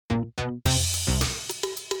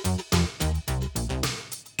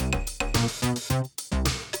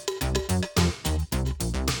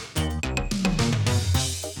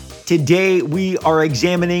Today, we are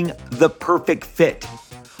examining the perfect fit.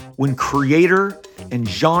 When creator and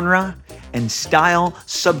genre and style,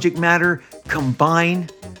 subject matter combine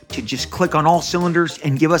to just click on all cylinders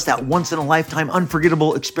and give us that once-in-a-lifetime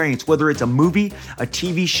unforgettable experience. Whether it's a movie, a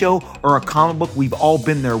TV show, or a comic book, we've all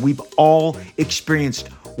been there. We've all experienced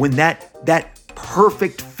when that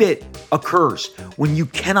perfect fit occurs, when you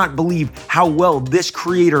cannot believe how well this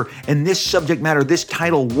creator and this subject matter, this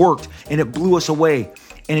title worked, and it blew us away.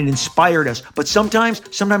 And it inspired us. But sometimes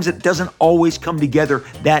it doesn't always come together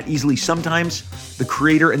that easily. Sometimes the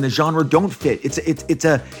creator and the genre don't fit. It's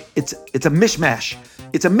a mishmash.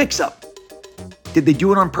 It's a mix-up. Did they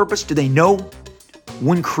do it on purpose? Do they know?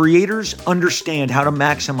 When creators understand how to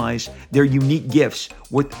maximize their unique gifts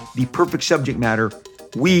with the perfect subject matter,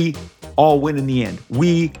 we all win in the end.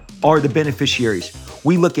 We are the beneficiaries.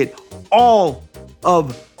 We look at all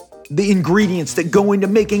of the ingredients that go into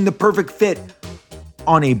making the perfect fit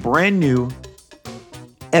on a brand new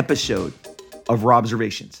episode of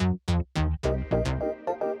Robservations.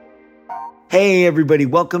 Hey everybody,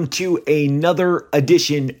 welcome to another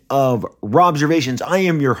edition of Robservations. I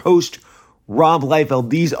am your host, Rob Liefeld.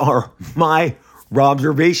 These are my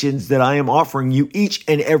Robservations that I am offering you each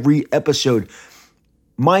and every episode.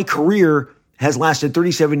 My career has lasted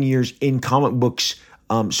 37 years in comic books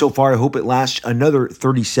so far. I hope it lasts another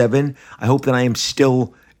 37. I hope that I am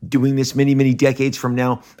still doing this many, many decades from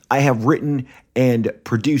now. I have written and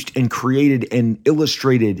produced and created and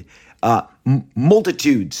illustrated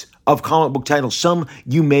multitudes of comic book titles. Some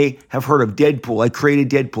you may have heard of. Deadpool. I created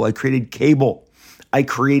Deadpool. I created Cable. I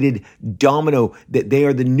created Domino. That they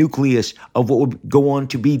are the nucleus of what would go on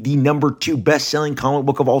to be the number 2 best-selling comic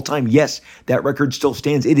book of all time. Yes, that record still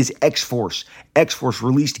stands. It is X-Force. X-Force,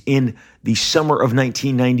 released in the summer of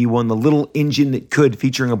 1991. The little engine that could,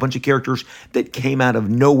 featuring a bunch of characters that came out of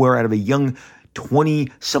nowhere, out of a young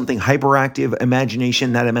 20-something hyperactive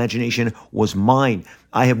imagination. That imagination was mine.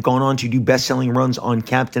 I have gone on to do best-selling runs on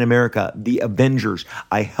Captain America, The Avengers.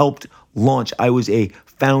 I helped launch. I was a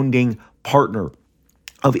founding partner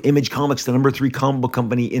of Image Comics, the number 3 comic book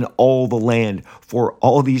company in all the land. For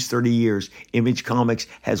all these 30 years, Image Comics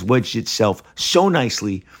has wedged itself so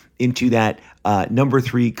nicely into that number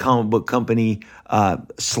 3 comic book company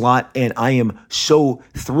slot. And I am so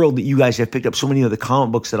thrilled that you guys have picked up so many of the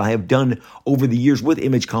comic books that I have done over the years with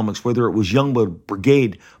Image Comics, whether it was Youngblood,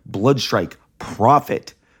 Brigade, Bloodstrike,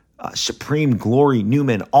 Prophet, Supreme, Glory,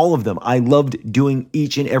 Newman, all of them. I loved doing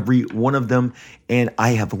each and every one of them. And I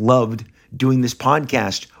have loved doing this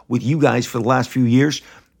podcast with you guys for the last few years.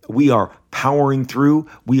 We are powering through.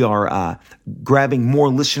 We are grabbing more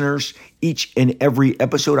listeners each and every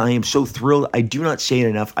episode. I am so thrilled. I do not say it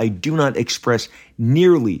enough. I do not express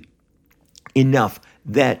nearly enough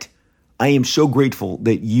that I am so grateful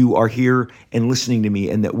that you are here and listening to me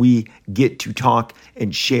and that we get to talk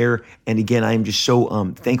and share. And again, I am just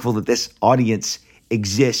so thankful that this audience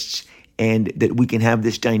exists and that we can have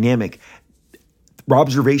this dynamic.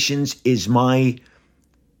 Robservations is my,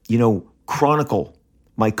 chronicle,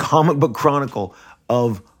 my comic book chronicle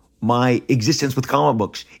of my existence with comic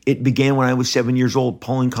books. It began when I was 7 years old,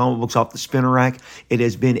 pulling comic books off the spinner rack. It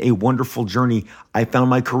has been a wonderful journey. I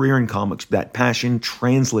found my career in comics. That passion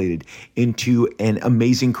translated into an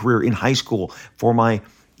amazing career in high school for my,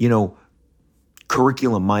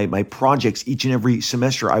 curriculum, my projects. Each and every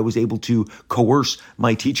semester, I was able to coerce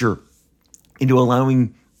my teacher into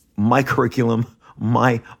allowing my curriculum,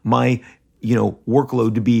 my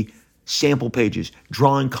workload to be sample pages,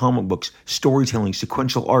 drawing comic books, storytelling,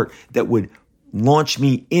 sequential art that would launch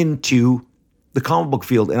me into the comic book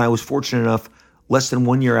field. And I was fortunate enough, less than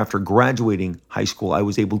 1 year after graduating high school, I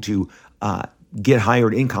was able to get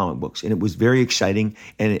hired in comic books. And it was very exciting.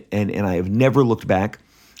 And I have never looked back.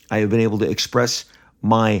 I have been able to express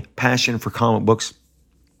my passion for comic books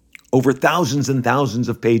over thousands and thousands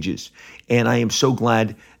of pages. And I am so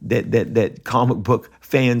glad that comic book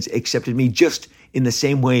fans accepted me just in the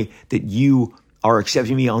same way that you are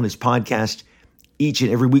accepting me on this podcast each and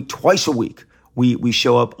every week, twice a week. We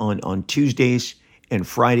show up on Tuesdays and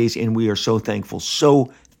Fridays, and we are so thankful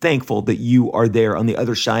that you are there on the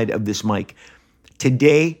other side of this mic.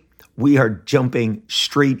 Today, we are jumping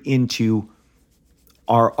straight into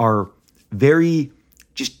our very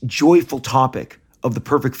just joyful topic of the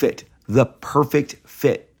perfect fit. The perfect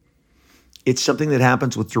fit. It's something that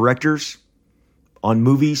happens with directors on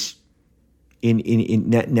movies, in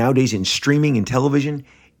nowadays in streaming and television.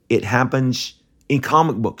 It happens in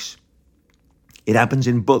comic books. It happens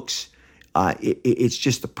in books. It's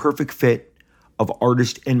just the perfect fit of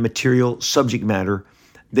artist and material subject matter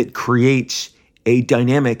that creates a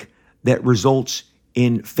dynamic that results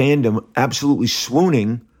in fandom absolutely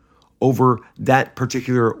swooning over that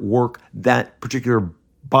particular work, that particular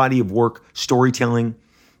body of work, storytelling,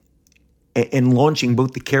 and launching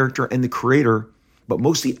both the character and the creator, but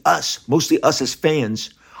mostly us as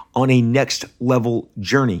fans, on a next level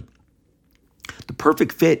journey. The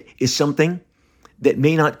perfect fit is something that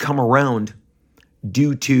may not come around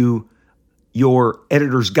due to your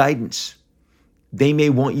editor's guidance. They may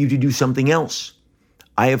want you to do something else.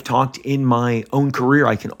 I have talked in my own career,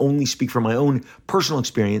 I can only speak from my own personal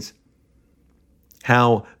experience,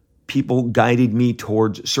 how people guided me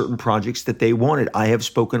towards certain projects that they wanted. I have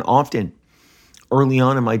spoken often. Early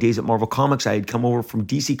on in my days at Marvel Comics, I had come over from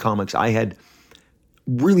DC Comics. I had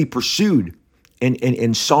really pursued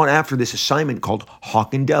and sought after this assignment called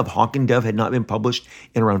Hawk and Dove. Hawk and Dove had not been published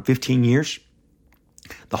in around 15 years.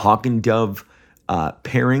 The Hawk and Dove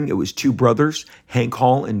pairing, it was two brothers, Hank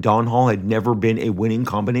Hall and Don Hall, had never been a winning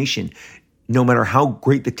combination. No matter how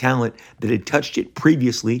great the talent that had touched it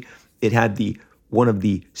previously, it had one of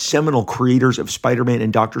the seminal creators of Spider-Man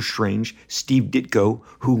and Doctor Strange, Steve Ditko,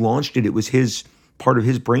 who launched it. It was part of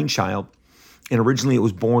his brainchild, and originally it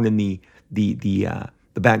was born in the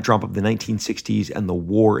backdrop of the 1960s and the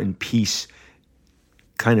war and peace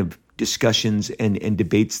kind of discussions and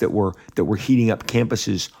debates that were heating up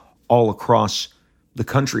campuses all across the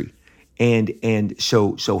country. And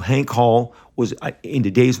so Hank Hall was, in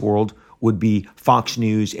today's world, would be Fox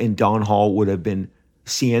News, and Don Hall would have been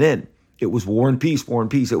CNN. It was War and Peace, War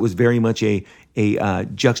and Peace. It was very much a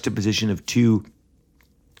juxtaposition of two,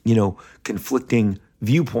 conflicting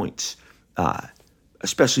viewpoints,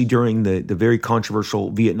 especially during the very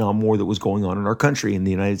controversial Vietnam War that was going on in our country, in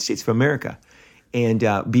the United States of America,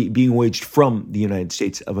 and being waged from the United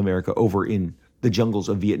States of America over in the jungles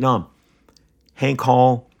of Vietnam. Hank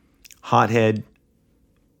Hall, hothead,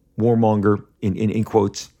 warmonger in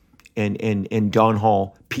quotes, and Don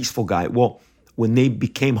Hall, peaceful guy. Well, when they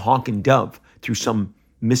became Hawk and Dove through some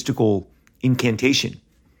mystical incantation,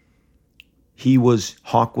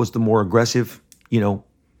 Hawk was the more aggressive,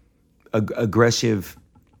 aggressive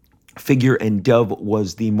figure, and Dove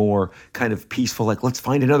was the more kind of peaceful, like, let's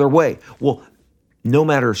find another way. Well, no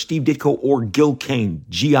matter Steve Ditko or Gil Kane,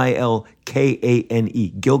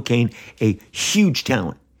 Gilkane, Gil Kane, a huge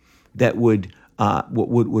talent that would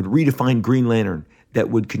redefine Green Lantern, that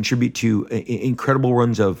would contribute to incredible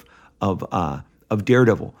runs of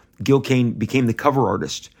Daredevil. Gil Kane became the cover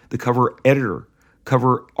artist over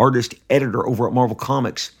at Marvel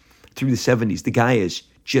Comics through the 70s. The guy is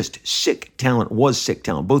just was sick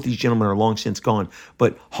talent. Both these gentlemen are long since gone.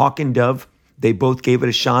 But Hawk and Dove, they both gave it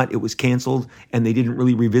a shot. It was canceled, and they didn't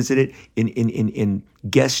really revisit it. In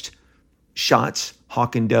guest shots,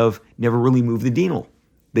 Hawk and Dove never really moved the needle.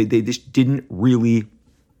 They just didn't really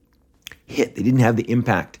hit. They didn't have the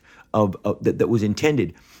impact that was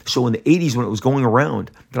intended. So in the 80s, when it was going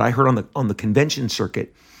around, that I heard on the convention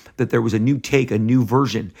circuit, that there was a new take, a new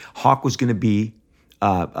version. Hawk was going to be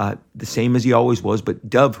the same as he always was, but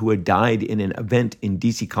Dove, who had died in an event in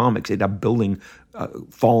DC Comics, had a building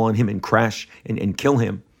fall on him and crash and kill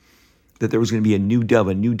him, that there was going to be a new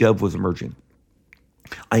Dove was emerging.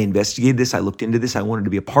 I investigated this. I looked into this. I wanted to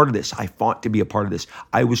be a part of this. I fought to be a part of this.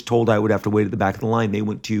 I was told I would have to wait at the back of the line. They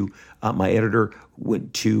went to, my editor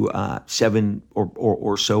went to 7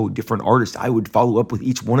 or so different artists. I would follow up with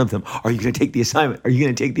each one of them. Are you going to take the assignment? Are you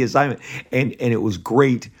going to take the assignment? And it was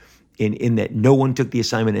great in that no one took the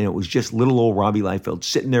assignment, and it was just little old Robbie Liefeld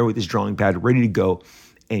sitting there with his drawing pad ready to go,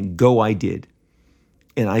 and go I did.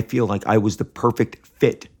 And I feel like I was the perfect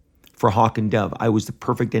fit for Hawk and Dove. I was the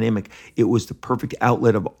perfect dynamic. It was the perfect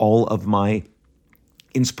outlet of all of my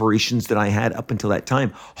inspirations that I had up until that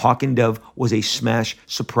time. Hawk and Dove was a smash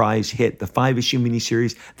surprise hit. The 5-issue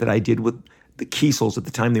miniseries that I did with the Kiesels, at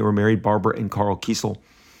the time they were married, Barbara and Carl Kiesel,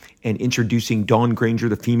 and introducing Dawn Granger,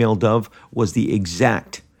 the female Dove, was the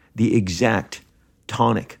exact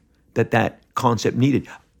tonic that concept needed.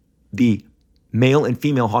 The male and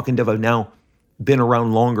female Hawk and Dove have now been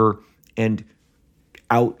around longer and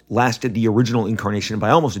outlasted the original incarnation by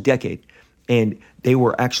almost a decade. And they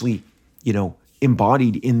were actually,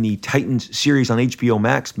 embodied in the Titans series on HBO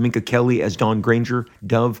Max. Minka Kelly as Dawn Granger,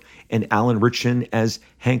 Dove, and Alan Ritchson as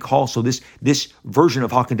Hank Hall. So this version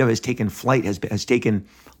of Hawk and Dove has taken flight, has taken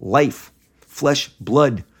life, flesh,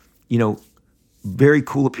 blood, very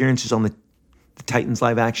cool appearances on the Titans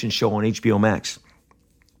live action show on HBO Max.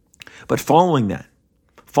 But following that,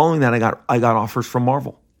 I got offers from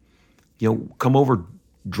Marvel. Come over,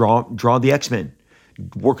 draw the X-Men,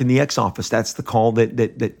 work in the X office. That's the call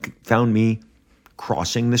that found me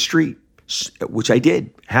crossing the street, which I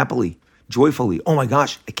did happily, joyfully. Oh my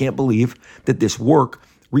gosh, I can't believe that this work,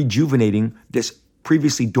 rejuvenating this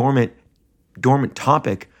previously dormant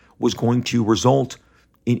topic, was going to result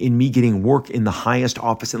in me getting work in the highest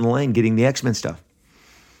office in the land, getting the X-Men stuff.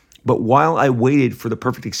 But while I waited for the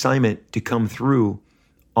perfect assignment to come through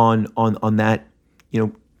on that,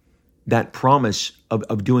 that promise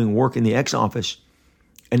of doing work in the X office,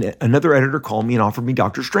 and another editor called me and offered me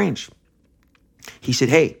Doctor Strange. He said,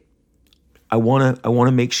 "Hey, I want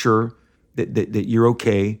to make sure that you're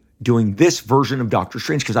okay doing this version of Doctor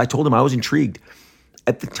Strange," because I told him I was intrigued.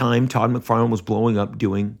 At the time, Todd McFarlane was blowing up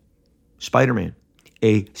doing Spider-Man,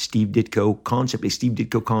 a Steve Ditko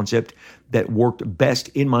concept that worked best,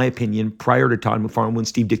 in my opinion, prior to Todd McFarlane when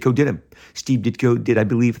Steve Ditko did him. Steve Ditko did, I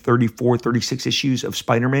believe, 34, 36 issues of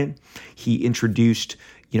Spider-Man. He introduced,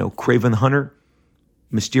 Kraven the Hunter,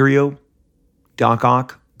 Mysterio, Doc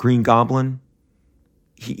Ock, Green Goblin.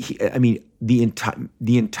 The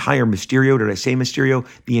entire Mysterio, did I say Mysterio?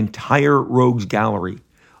 The entire Rogues Gallery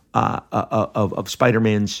of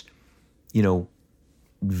Spider-Man's,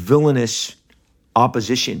 villainous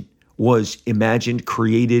opposition was imagined,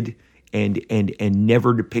 created, and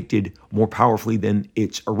never depicted more powerfully than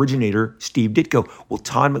its originator, Steve Ditko. Well,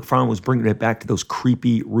 Todd McFarlane was bringing it back to those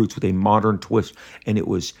creepy roots with a modern twist, and it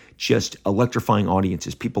was just electrifying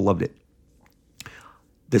audiences. People loved it.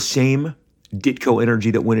 The same Ditko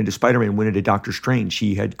energy that went into Spider-Man went into Doctor Strange.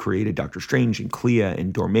 He had created Doctor Strange and Clea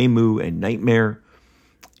and Dormammu and Nightmare,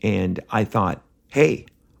 and I thought, hey,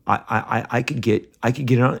 I could get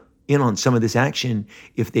in on some of this action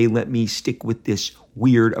if they let me stick with this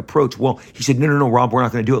weird approach. Well, he said, no, Rob, we're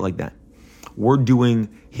not going to do it like that. We're doing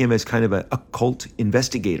him as kind of a cult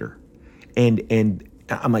investigator. And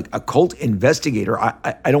I'm like, a cult investigator?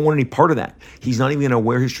 I don't want any part of that. He's not even going to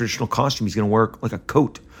wear his traditional costume. He's going to wear like a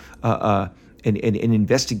coat and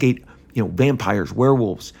investigate, vampires,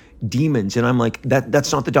 werewolves, demons. And I'm like,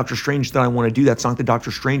 that's not the Doctor Strange that I want to do. That's not the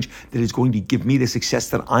Doctor Strange that is going to give me the success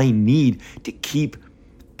that I need to keep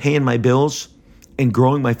paying my bills and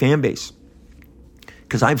growing my fan base.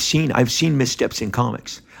 Because I've seen missteps in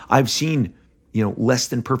comics. I've seen, less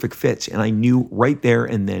than perfect fits. And I knew right there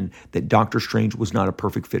and then that Doctor Strange was not a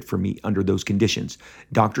perfect fit for me under those conditions.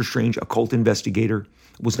 Doctor Strange, a cult investigator,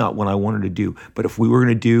 was not what I wanted to do. But if we were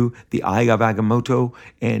going to do the Eye of Agamotto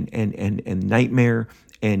and Nightmare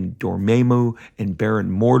and Dormammu and Baron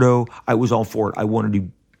Mordo, I was all for it. I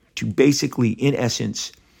wanted to basically, in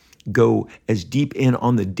essence, go as deep in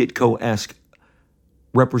on the Ditko-esque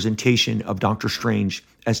representation of Doctor Strange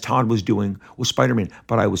as Todd was doing with Spider-Man.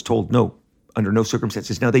 But I was told no, under no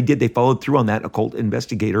circumstances. Now they followed through on that occult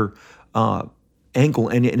investigator angle,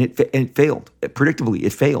 and it failed. Predictably,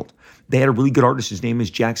 it failed. They had a really good artist. His name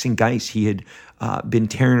is Jackson Geis. He had been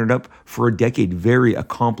tearing it up for a decade. Very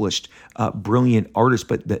accomplished, brilliant artist,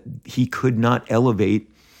 but that he could not elevate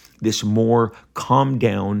this more calm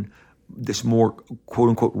down, this more quote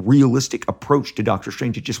unquote realistic approach to Doctor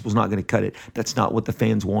Strange. It just was not going to cut it. That's not what the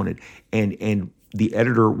fans wanted. And the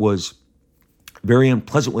editor was very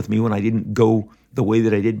unpleasant with me when I didn't go the way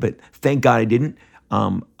that I did, but thank God I didn't.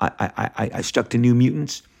 I stuck to New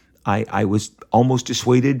Mutants. I was almost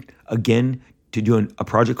dissuaded again to do a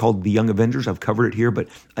project called The Young Avengers. I've covered it here, but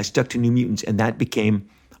I stuck to New Mutants, and that became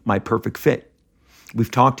my perfect fit.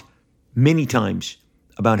 We've talked many times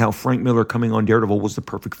about how Frank Miller coming on Daredevil was the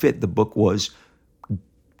perfect fit. The book was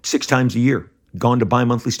 6 times a year, gone to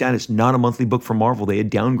bi-monthly status, not a monthly book from Marvel. They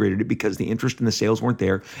had downgraded it because the interest and the sales weren't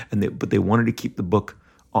there, but they wanted to keep the book,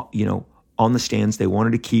 on the stands. They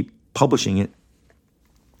wanted to keep publishing it.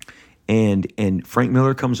 And Frank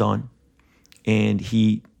Miller comes on, and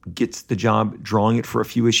he gets the job drawing it for a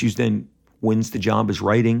few issues, then wins the job as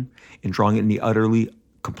writing and drawing it, and he utterly,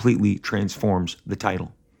 completely transforms the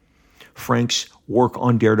title. Frank's work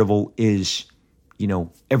on Daredevil is,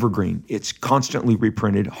 evergreen. It's constantly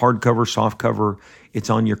reprinted, hardcover, softcover. It's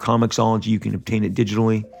on your Comixology. You can obtain it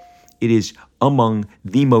digitally. It is among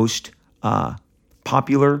the most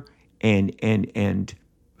popular and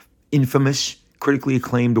infamous, critically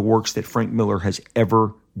acclaimed works that Frank Miller has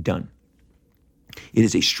ever done. It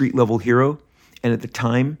is a street-level hero, and at the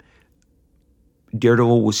time,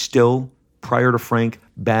 Daredevil was still, prior to Frank,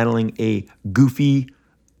 battling a goofy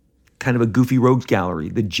rogues gallery.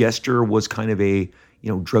 The Jester was kind of a,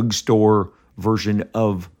 drugstore version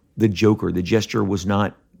of the Joker. The Jester was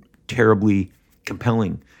not terribly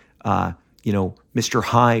compelling. Mr.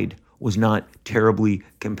 Hyde was not terribly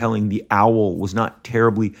compelling. The Owl was not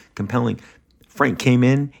terribly compelling. Frank came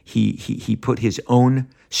in, he put his own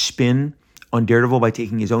spin on Daredevil by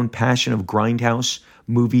taking his own passion of grindhouse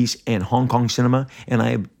movies and Hong Kong cinema, and I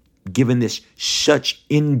have given this such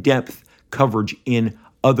in-depth coverage in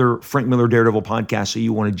other Frank Miller Daredevil podcasts. So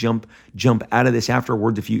you want to jump out of this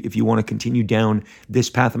afterwards if you want to continue down this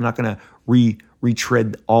path. I'm not going to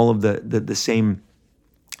retread all of the same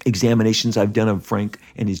examinations I've done of Frank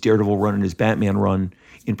and his Daredevil run and his Batman run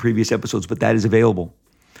in previous episodes, but that is available.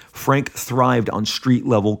 Frank thrived on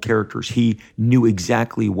street-level characters. He knew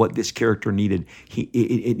exactly what this character needed.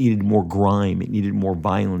 It needed more grime. It needed more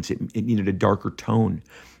violence. It needed a darker tone.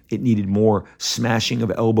 It needed more smashing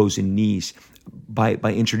of elbows and knees by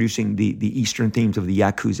introducing the Eastern themes of the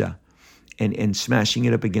Yakuza and smashing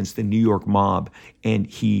it up against the New York mob. And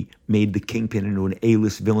he made the Kingpin into an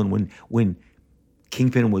A-list villain when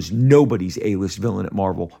Kingpin was nobody's A-list villain at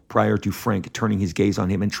Marvel prior to Frank turning his gaze on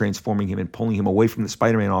him and transforming him and pulling him away from the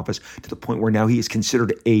Spider-Man office to the point where now he is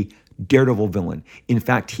considered a Daredevil villain. In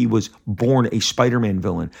fact, he was born a Spider-Man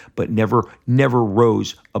villain, but never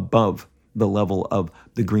rose above the level of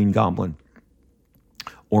the Green Goblin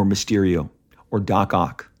or Mysterio or Doc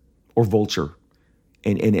Ock or Vulture.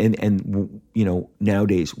 And you know,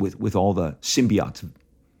 nowadays with all the symbiotes,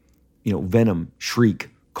 you know, Venom, Shriek,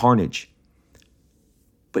 Carnage.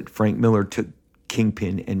 But Frank Miller took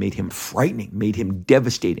Kingpin and made him frightening, made him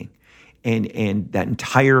devastating. And that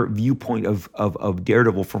entire viewpoint of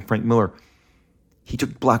Daredevil from Frank Miller, he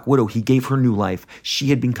took Black Widow, he gave her new life. She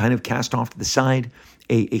had been kind of cast off to the side,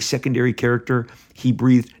 a secondary character. He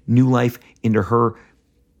breathed new life into her,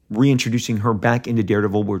 reintroducing her back into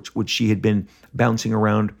Daredevil, which she had been bouncing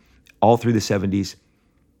around all through the 70s.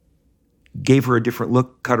 Gave her a different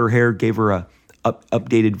look, cut her hair, gave her a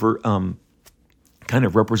updated kind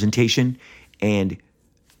of representation, and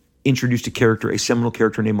introduced a seminal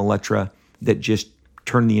character named Elektra that just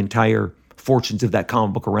turned the entire fortunes of that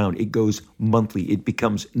comic book around. It goes monthly. It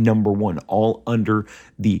becomes number one, all under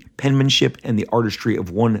the penmanship and the artistry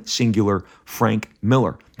of one singular Frank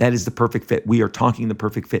Miller. That is the perfect fit. We are talking the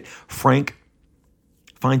perfect fit. Frank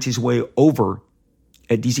finds his way over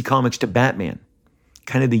at DC Comics to Batman,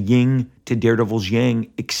 kind of the yin to Daredevil's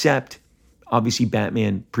yang, except obviously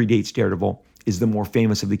Batman predates Daredevil, is the more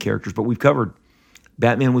famous of the characters, but we've covered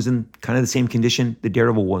Batman was in kind of the same condition that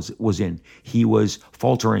Daredevil was in. He was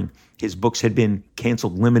faltering. His books had been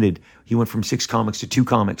canceled, limited. He went from 6 comics to 2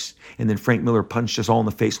 comics. And then Frank Miller punched us all in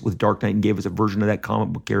the face with Dark Knight and gave us a version of that comic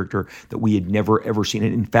book character that we had never, ever seen.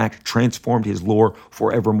 And in fact, transformed his lore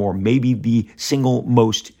forevermore. Maybe the single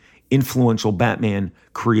most influential Batman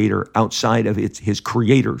creator outside of his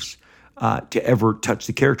creators to ever touch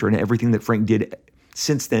the character. And everything that Frank did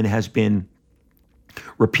since then has been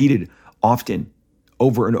repeated often,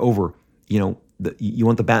 over and over. You know, you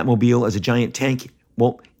want the Batmobile as a giant tank?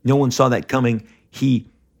 Well, no one saw that coming. He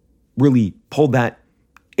really pulled that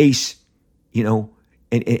ace, you know,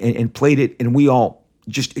 and played it, and we all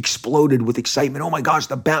just exploded with excitement. Oh my gosh,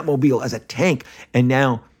 the Batmobile as a tank. And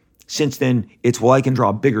now, since then, it's, well, I can draw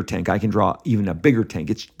a bigger tank. I can draw even a bigger tank.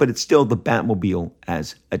 But it's still the Batmobile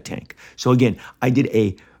as a tank. So again, I did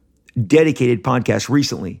a dedicated podcast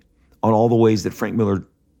recently on all the ways that Frank Miller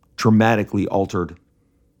dramatically altered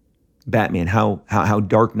Batman, how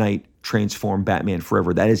Dark Knight transformed Batman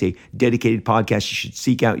forever. That is a dedicated podcast you should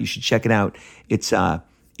seek out. You should check it out. It's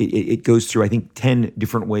it goes through, I think, 10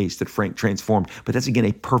 different ways that Frank transformed. But that's, again,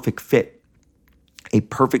 a perfect fit. A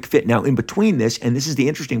perfect fit. Now, in between this, and this is the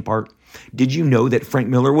interesting part, did you know that Frank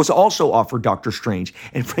Miller was also offered Doctor Strange?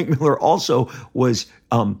 And Frank Miller also was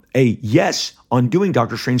a yes on doing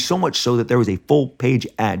Doctor Strange, so much so that there was a full-page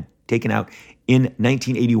ad taken out in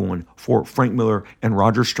 1981 for Frank Miller and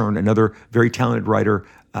Roger Stern, another very talented writer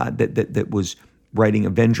that was writing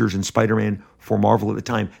Avengers and Spider-Man for Marvel at the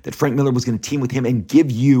time, that Frank Miller was going to team with him and give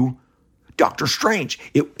you Doctor Strange.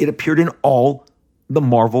 It appeared in all the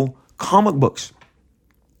Marvel comic books.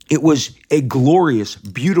 It was a glorious,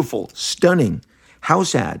 beautiful, stunning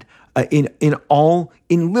house ad in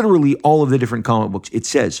literally all of the different comic books. It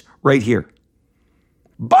says right here,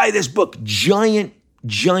 buy this book, giant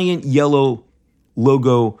yellow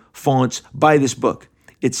logo fonts, buy this book.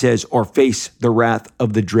 It says, or face the wrath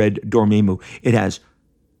of the dread Dormammu. It has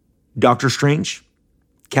Doctor Strange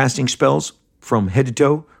casting spells from head to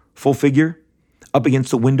toe, full figure, up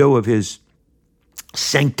against the window of his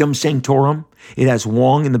Sanctum Sanctorum. It has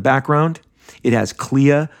Wong in the background. It has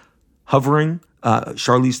Clea hovering.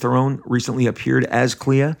 Charlize Theron recently appeared as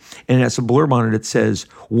Clea. And it has a blurb on it that says,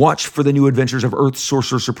 watch for the new adventures of Earth's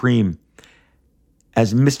Sorcerer Supreme.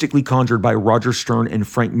 As mystically conjured by Roger Stern and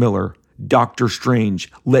Frank Miller, Doctor Strange,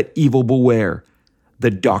 let evil beware.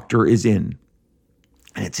 The Doctor is in.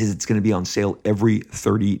 And it says it's going to be on sale every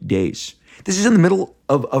 30 days. This is in the middle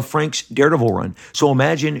of Frank's Daredevil run. So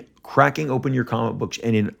imagine cracking open your comic books,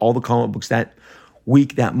 and in all the comic books that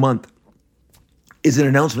week, that month, is an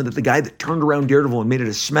announcement that the guy that turned around Daredevil and made it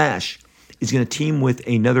a smash is going to team with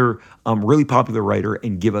another really popular writer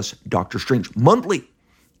and give us Doctor Strange monthly.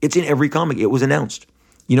 It's in every comic. It was announced.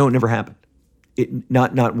 It never happened.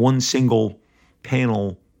 Not one single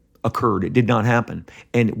panel occurred. It did not happen.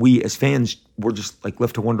 And we as fans were just like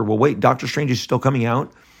left to wonder, well, wait, Doctor Strange is still coming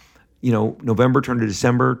out. November turned to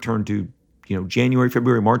December, turned to, January,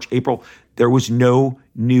 February, March, April. There was no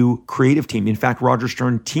new creative team. In fact, Roger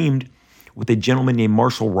Stern teamed with a gentleman named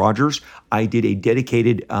Marshall Rogers. I did a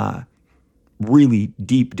dedicated, really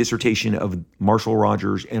deep dissertation of Marshall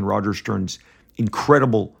Rogers and Roger Stern's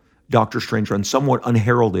incredible Doctor Strange run, somewhat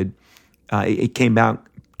unheralded. It came out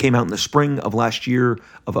in the spring of last year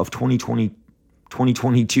of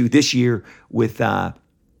 2022, this year with the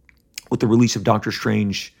release of Doctor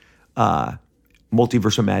Strange,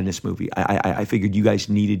 Multiverse of Madness movie. I figured you guys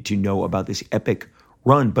needed to know about this epic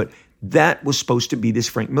run, but that was supposed to be this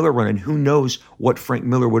Frank Miller run, and who knows what Frank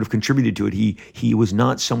Miller would have contributed to it. He was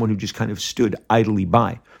not someone who just kind of stood idly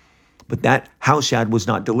by. But that house ad was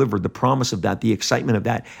not delivered. The promise of that, the excitement of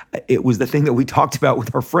that, it was the thing that we talked about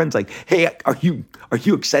with our friends. Like, hey, are you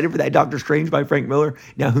excited for that Doctor Strange by Frank Miller?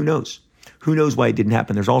 Now, who knows? Who knows why it didn't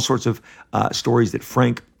happen? There's all sorts of stories that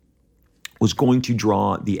Frank was going to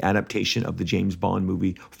draw the adaptation of the James Bond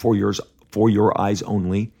movie For Your Eyes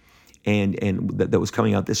Only, and that was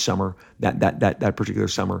coming out this summer, that particular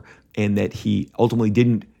summer, and that he ultimately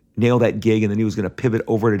didn't nail that gig, and then he was going to pivot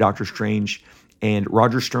over to Doctor Strange. And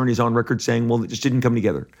Roger Stern is on record saying, well, it just didn't come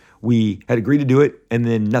together. We had agreed to do it, and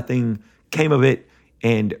then nothing came of it,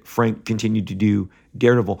 and Frank continued to do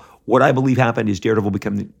Daredevil. What I believe happened is Daredevil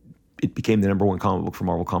became the number one comic book for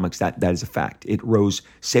Marvel Comics. That is a fact. It rose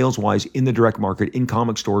sales-wise in the direct market, in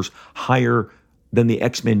comic stores, higher than the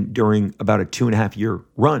X-Men during about a 2.5-year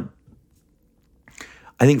run.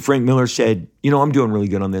 I think Frank Miller said, I'm doing really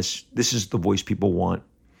good on this. This is the voice people want.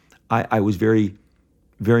 I was very,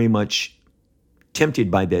 very much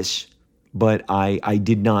tempted by this, but I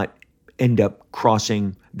did not end up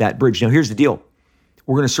crossing that bridge. Now, here's the deal.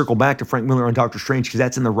 We're going to circle back to Frank Miller on Doctor Strange because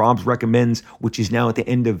that's in the Rob's Recommends, which is now at the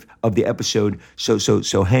end of the episode.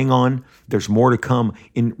 So hang on. There's more to come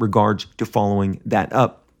in regards to following that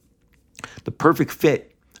up. The perfect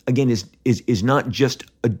fit, again, is not just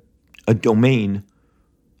a domain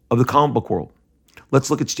of the comic book world. Let's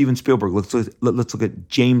look at Steven Spielberg. Let's look at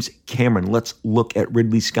James Cameron. Let's look at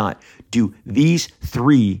Ridley Scott. Do these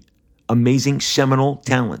three amazing seminal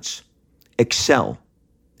talents excel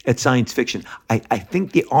at science fiction? I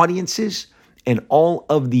think the audiences and all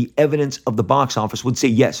of the evidence of the box office would say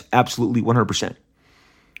yes, absolutely, 100%.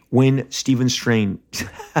 When Steven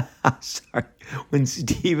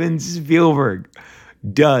Spielberg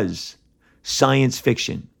does science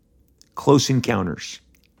fiction, Close Encounters,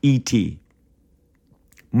 E.T.,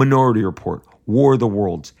 Minority Report, War of the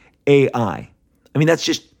Worlds, AI. I mean, that's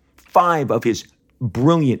just 5 of his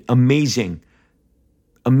brilliant, amazing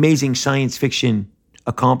science fiction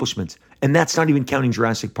accomplishments. And that's not even counting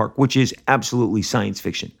Jurassic Park, which is absolutely science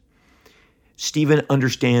fiction. Steven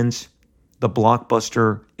understands the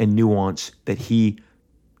blockbuster and nuance that he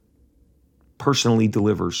personally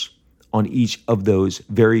delivers on each of those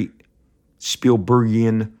very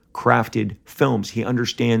Spielbergian crafted films. He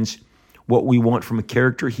understands what we want from a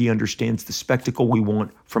character. He understands the spectacle we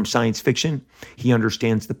want from science fiction. He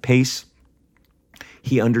understands the pace.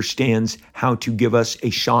 He understands how to give us a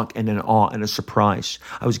shock and an awe and a surprise.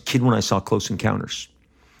 I was a kid when I saw Close Encounters.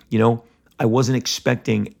 I wasn't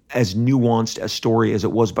expecting as nuanced a story as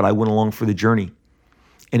it was, but I went along for the journey.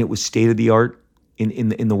 And it was state-of-the-art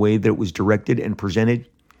in the way that it was directed and presented.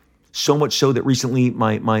 So much so that recently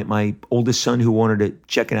my oldest son, who wanted to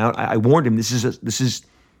check it out, I warned him, this is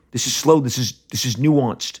slow, this is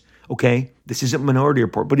nuanced, okay? This isn't Minority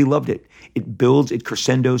Report, but he loved it. It builds, it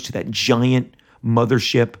crescendos to that giant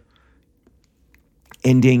mothership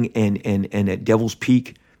ending and at Devil's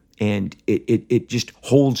Peak, and it just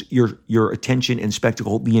holds your attention and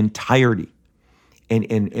spectacle the entirety.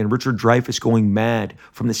 And Richard Dreyfuss going mad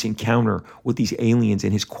from this encounter with these aliens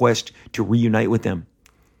and his quest to reunite with them.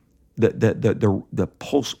 The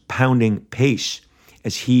pulse pounding pace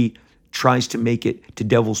as he tries to make it to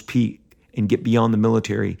Devil's Peak and get beyond the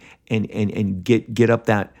military and get up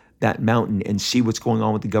that mountain and see what's going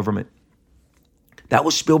on with the government. That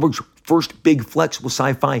was Spielberg's first big flex with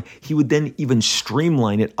sci-fi. He would then even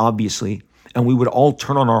streamline it, obviously, and we would all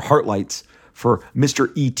turn on our heart lights for Mr.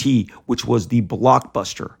 E.T., which was the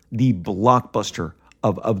blockbuster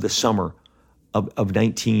of the summer of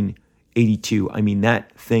 1982. I mean,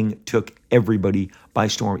 that thing took everybody by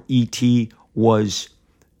storm. E.T. was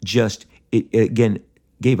it again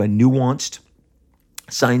gave a nuanced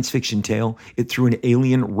science fiction tale. It threw an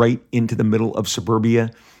alien right into the middle of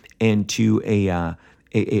suburbia and to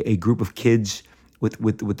a group of kids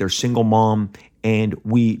with their single mom. And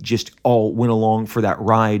we just all went along for that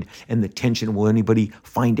ride, and the tension. Will anybody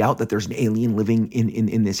find out that there's an alien living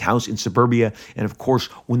in this house in suburbia? And of course,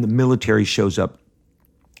 when the military shows up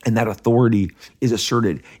and that authority is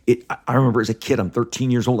asserted, I remember as a kid, I'm 13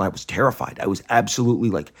 years old, I was terrified. I was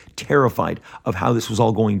absolutely terrified of how this was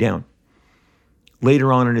all going down.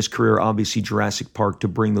 Later on in his career, obviously Jurassic Park, to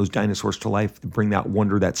bring those dinosaurs to life, to bring that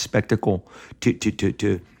wonder, that spectacle,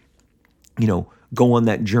 to go on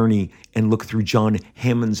that journey and look through John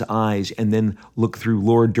Hammond's eyes, and then look through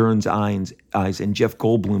Laura Dern's eyes and Jeff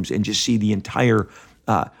Goldblum's, and just see the entire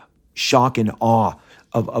shock and awe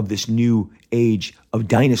of this new age of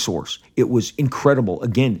dinosaurs. It was incredible.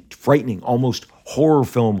 Again, frightening, almost horror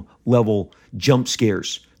film level jump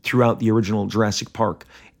scares throughout the original Jurassic Park,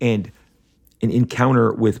 and an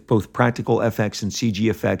encounter with both practical FX and CG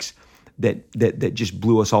effects that just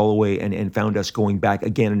blew us all away and found us going back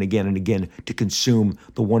again and again and again to consume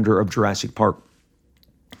the wonder of Jurassic Park.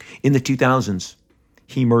 In the 2000s,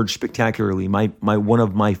 he emerged spectacularly. One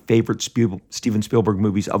of my favorite Steven Spielberg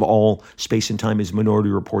movies of all space and time is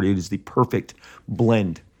Minority Report. It is the perfect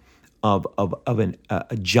blend of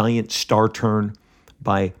a giant star turn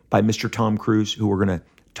by Mr. Tom Cruise, who we're going to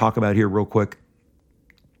talk about here real quick.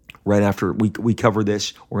 Right after we cover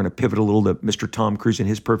this, we're going to pivot a little to Mr. Tom Cruise and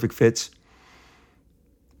his perfect fits.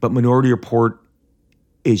 But Minority Report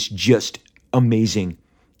is just amazing.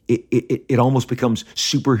 It almost becomes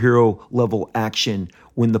superhero level action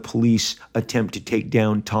when the police attempt to take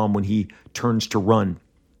down Tom when he turns to run.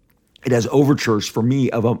 It has overtures for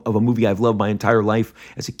me of a movie I've loved my entire life.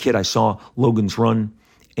 As a kid, I saw Logan's Run,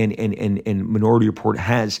 and Minority Report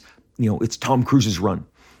has, it's Tom Cruise's run.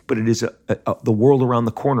 But it is the world around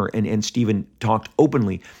the corner. And Steven talked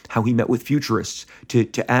openly how he met with futurists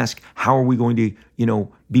to ask, how are we going to,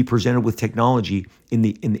 be presented with technology in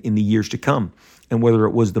the years to come? And whether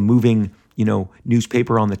it was the moving,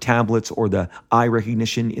 newspaper on the tablets or the eye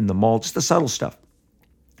recognition in the mall, just the subtle stuff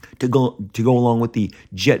to go along with the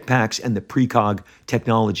jetpacks and the precog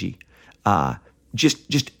technology.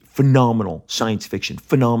 Just phenomenal science fiction.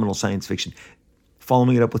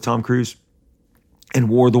 Following it up with Tom Cruise and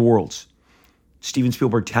War of the Worlds. Steven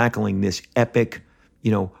Spielberg tackling this epic,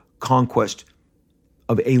 conquest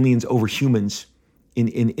of aliens over humans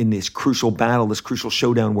in this crucial battle, this crucial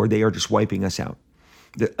showdown where they are just wiping us out.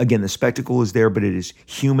 The spectacle is there, but it is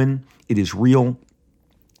human, it is real,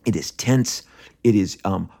 it is tense, it is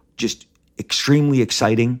just extremely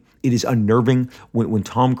exciting. It is unnerving when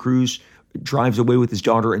Tom Cruise drives away with his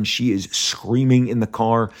daughter and she is screaming in the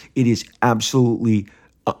car. It is absolutely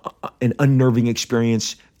an unnerving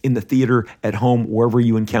experience in the theater, at home, wherever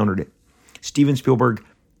you encountered it. Steven Spielberg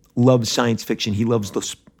loves science fiction. He loves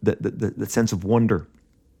the sense of wonder,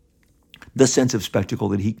 the sense of spectacle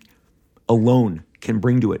that he alone can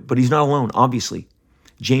bring to it. But he's not alone, obviously.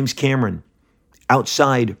 James Cameron,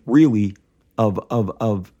 outside really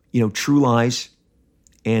of True Lies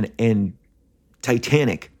and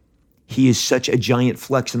Titanic, he is such a giant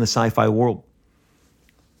flex in the sci-fi world.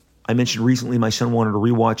 I mentioned recently my son wanted to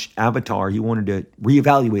rewatch Avatar. He wanted to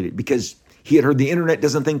reevaluate it because he had heard the internet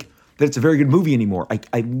doesn't think that it's a very good movie anymore.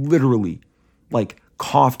 I literally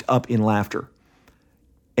coughed up in laughter.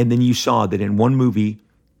 And then you saw that in one movie,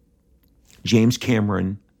 James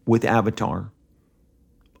Cameron with Avatar,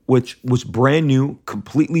 which was brand new,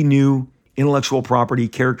 completely new intellectual property,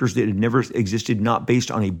 characters that had never existed, not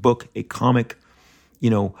based on a book, a comic,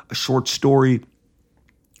 a short story.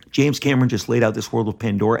 James Cameron just laid out this world of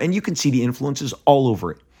Pandora, and you can see the influences all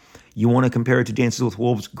over it. You want to compare it to Dances with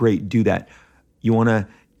Wolves? Great, do that. You want to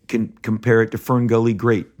compare it to Fern Gully?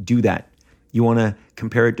 Great, do that. You want to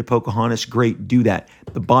compare it to Pocahontas? Great, do that.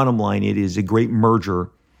 The bottom line, it is a great merger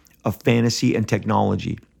of fantasy and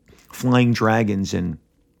technology. Flying dragons and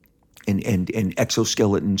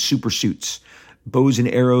exoskeleton supersuits, bows and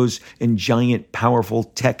arrows and giant powerful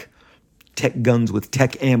tech guns with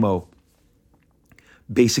tech ammo.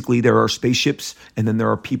 Basically, there are spaceships, and then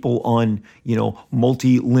there are people on,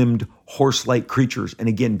 multi-limbed horse-like creatures, and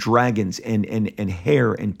again, dragons and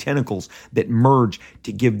hair and tentacles that merge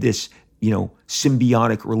to give this,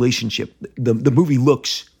 symbiotic relationship. The movie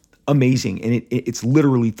looks amazing, and it's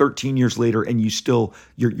literally 13 years later, and you still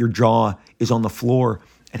your jaw is on the floor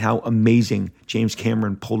at how amazing James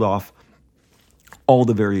Cameron pulled off all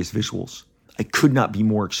the various visuals. I could not be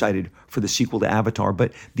more excited for the sequel to Avatar,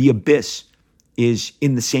 but The Abyss is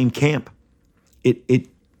in the same camp. It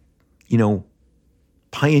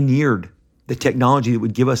pioneered the technology that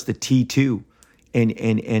would give us the T2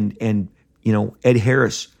 and Ed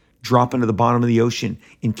Harris dropping to the bottom of the ocean,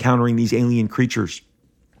 encountering these alien creatures.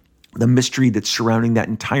 The mystery that's surrounding that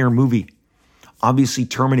entire movie. Obviously,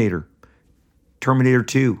 Terminator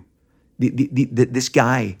 2. This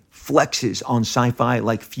guy flexes on sci-fi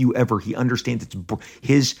like few ever. He understands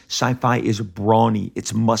his sci-fi is brawny,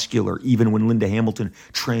 it's muscular. Even when Linda Hamilton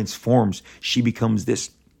transforms, she becomes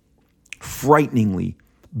this frighteningly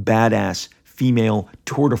badass female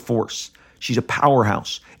tour de force. She's a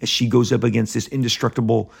powerhouse as she goes up against this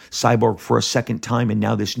indestructible cyborg for a second time, and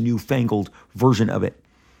now this newfangled version of it.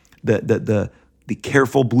 The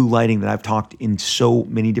careful blue lighting that I've talked in so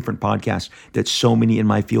many different podcasts, that so many in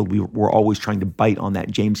my field, we're always trying to bite on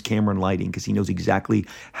that James Cameron lighting, because he knows exactly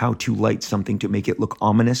how to light something to make it look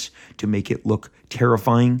ominous, to make it look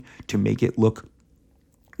terrifying, to make it look,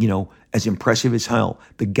 as impressive as hell.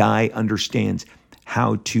 The guy understands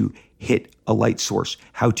how to hit a light source,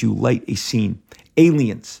 how to light a scene.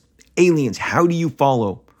 Aliens, how do you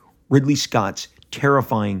follow Ridley Scott's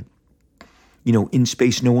terrifying, in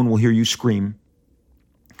space, no one will hear you scream,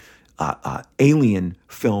 alien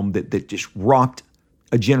film that just rocked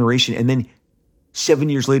a generation. And then 7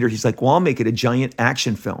 years later, he's like, well, I'll make it a giant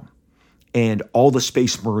action film. And all the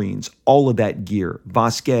Space Marines, all of that gear,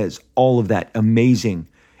 Vasquez, all of that amazing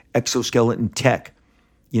exoskeleton tech.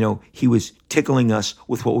 He was tickling us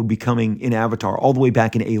with what would be coming in Avatar, all the way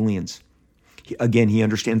back in Aliens. He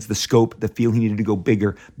understands the scope, the feel. He needed to go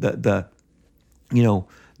bigger. The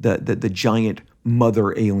giant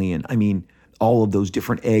mother alien. I mean, all of those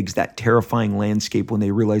different eggs, that terrifying landscape when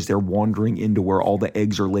they realize they're wandering into where all the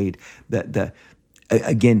eggs are laid.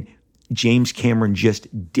 Again, James Cameron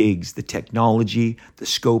just digs the technology, the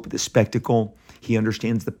scope, the spectacle. He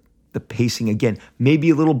understands the pacing. Again,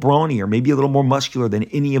 maybe a little brawnier, maybe a little more muscular than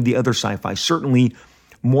any of the other sci-fi. Certainly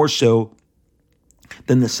more so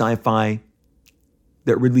than the sci-fi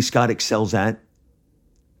that Ridley Scott excels at,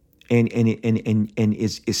 and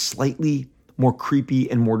is slightly more creepy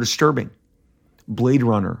and more disturbing. Blade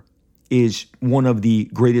Runner is one of the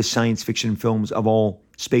greatest science fiction films of all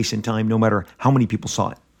space and time, no matter how many people saw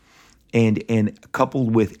it. And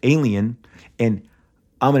coupled with Alien, and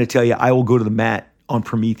I'm going to tell you, I will go to the mat on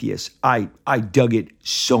Prometheus. I dug it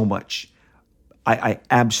so much. I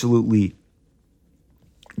absolutely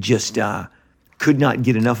just could not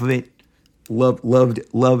get enough of it. Loved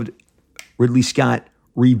Ridley Scott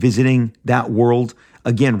revisiting that world.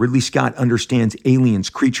 Again, Ridley Scott understands aliens,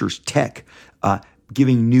 creatures, tech,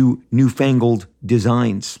 giving newfangled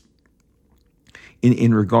designs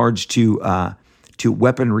in regards to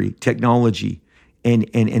weaponry, technology, and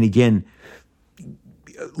again,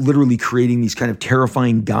 literally creating these kind of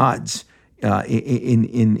terrifying gods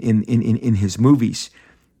in his movies.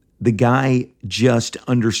 The guy just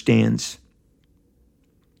understands.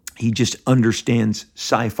 He just understands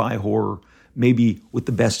sci-fi horror, maybe with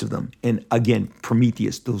the best of them. And again,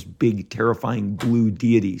 Prometheus, those big, terrifying blue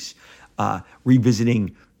deities,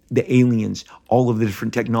 revisiting the aliens, all of the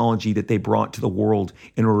different technology that they brought to the world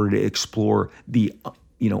in order to explore the,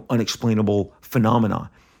 unexplainable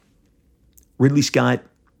phenomena. Ridley Scott,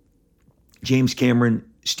 James Cameron,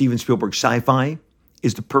 Steven Spielberg, sci-fi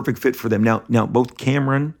is the perfect fit for them. Now both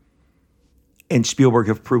Cameron and Spielberg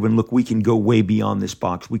have proven, look, we can go way beyond this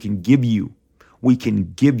box. We can give you,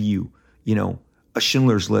 a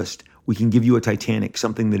Schindler's List. We can give you a Titanic,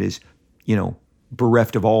 something that is,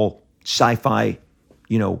 bereft of all sci-fi,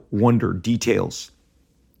 wonder details.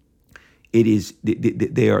 It is,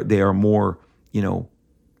 they are more,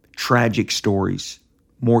 tragic stories,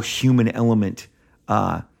 more human element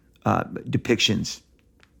depictions,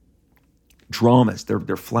 dramas.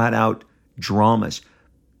 They're flat out dramas,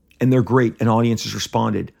 and they're great, and audiences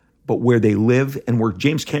responded. But where they live and where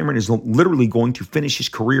James Cameron is literally going to finish his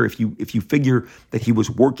career, if you figure that he was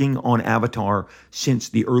working on Avatar since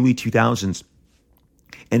the early 2000s,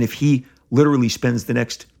 and if he literally spends the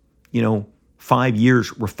next 5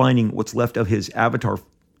 years refining what's left of his Avatar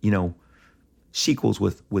sequels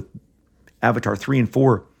with Avatar 3 and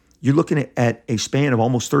 4, you're looking at a span of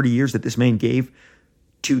almost 30 years that this man gave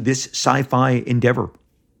to this sci-fi endeavor.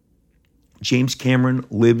 James Cameron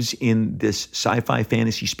lives in this sci-fi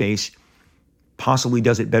fantasy space, possibly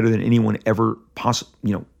does it better than anyone ever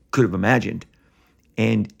could have imagined.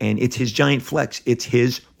 And it's his giant flex. It's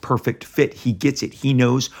his perfect fit. He gets it. He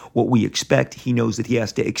knows what we expect. He knows that he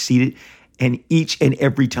has to exceed it. And each and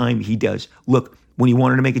every time he does. Look, when he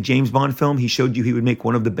wanted to make a James Bond film, he showed you he would make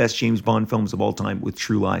one of the best James Bond films of all time with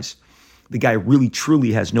True Lies. The guy really,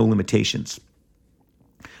 truly has no limitations.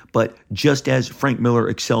 But just as Frank Miller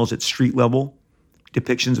excels at street level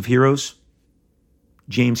depictions of heroes,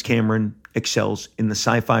 James Cameron excels in the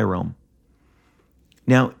sci-fi realm.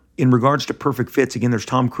 Now, in regards to perfect fits, again, there's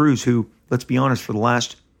Tom Cruise, who, let's be honest, for the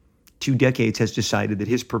last 2 decades has decided that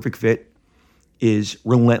his perfect fit is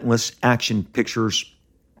relentless action pictures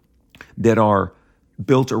that are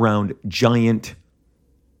built around giant,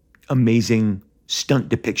 amazing stunt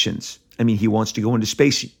depictions. I mean, he wants to go into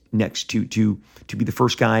space next to be the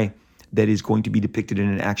first guy that is going to be depicted in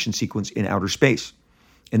an action sequence in outer space.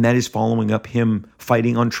 And that is following up him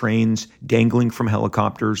fighting on trains, dangling from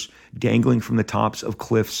helicopters, dangling from the tops of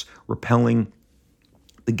cliffs, rappelling.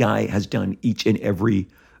 The guy has done each and every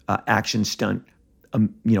action stunt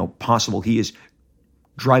possible. He is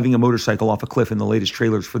driving a motorcycle off a cliff in the latest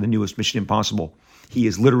trailers for the newest Mission Impossible. He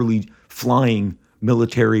is literally flying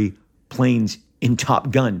military planes in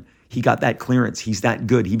Top Gun. He got that clearance. He's that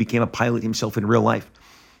good. He became a pilot himself in real life.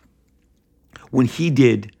 When he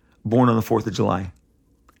did Born on the 4th of July,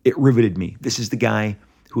 it riveted me. This is the guy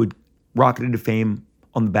who had rocketed to fame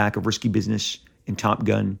on the back of Risky Business and Top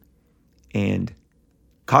Gun and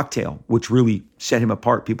Cocktail, which really set him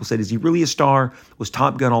apart. People said, is he really a star? Was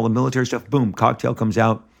Top Gun all the military stuff? Boom, Cocktail comes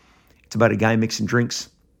out. It's about a guy mixing drinks,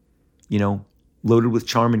 loaded with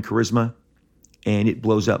charm and charisma, and it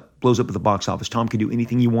blows up at the box office. Tom could do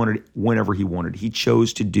anything he wanted whenever he wanted. He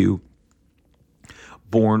chose to do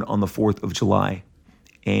Born on the 4th of July,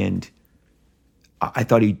 and I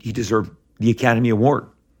thought he deserved the Academy Award.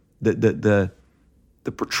 The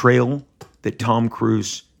portrayal that Tom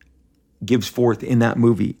Cruise gives forth in that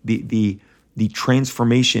movie, the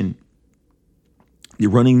transformation,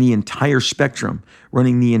 running the entire spectrum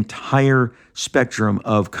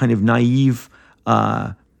of kind of naive,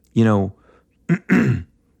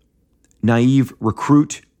 naive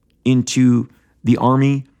recruit into the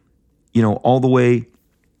army, all the way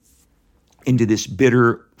into this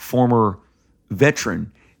bitter former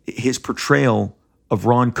veteran. His portrayal of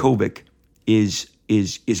Ron Kovic is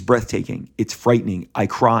breathtaking. It's frightening. I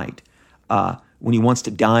cried when he wants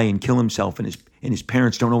to die and kill himself, and his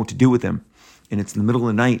parents don't know what to do with him. And it's in the middle of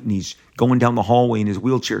the night, and he's going down the hallway in his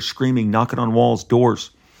wheelchair, screaming, knocking on walls, doors,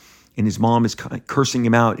 and his mom is cursing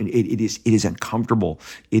him out. And it is uncomfortable.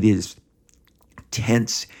 It is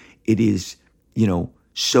tense. It is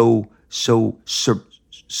so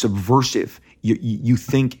subversive. You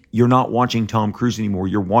think you're not watching Tom Cruise anymore.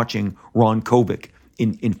 You're watching Ron Kovic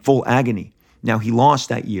in full agony. Now, he lost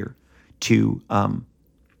that year to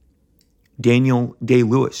Daniel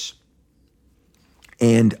Day-Lewis.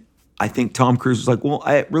 And I think Tom Cruise was like, well,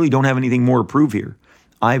 I really don't have anything more to prove here.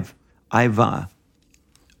 I've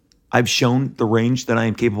shown the range that I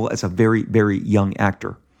am capable as a very, very young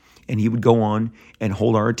actor. And he would go on and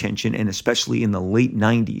hold our attention. And especially in the late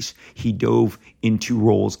 90s, he dove into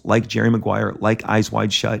roles like Jerry Maguire, like Eyes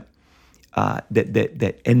Wide Shut, and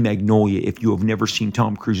Magnolia. If you have never seen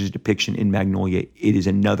Tom Cruise's depiction in Magnolia, it is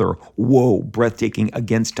another, breathtaking,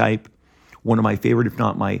 against type. One of my favorite, if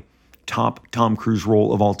not my top Tom Cruise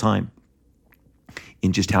role of all time,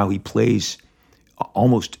 in just how he plays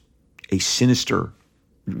almost a sinister,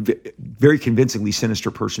 very convincingly sinister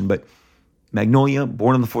person. But Magnolia,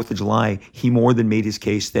 Born on the 4th of July, he more than made his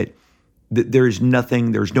case that there's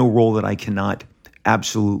no role that I cannot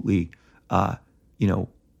absolutely,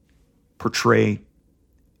 portray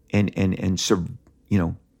and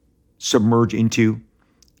submerge into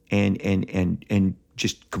and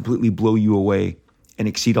just completely blow you away and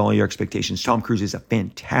exceed all your expectations. Tom Cruise is a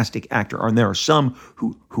fantastic actor. And there are some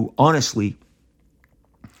who honestly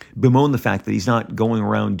bemoan the fact that he's not going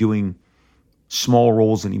around doing small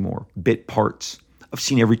roles anymore, bit parts. I've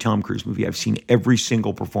seen every Tom Cruise movie. I've seen every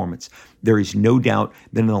single performance. There is no doubt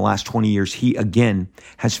that in the last 20 years, he again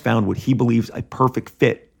has found what he believes a perfect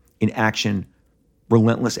fit in action,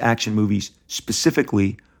 relentless action movies,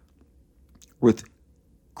 specifically with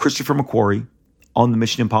Christopher McQuarrie on the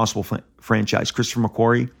Mission Impossible franchise. Christopher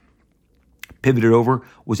McQuarrie pivoted over,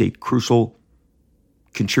 was a crucial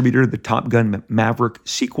contributor to the Top Gun Maverick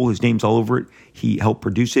sequel. His name's all over it. He helped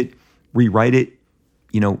produce it, rewrite it,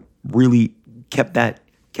 really kept that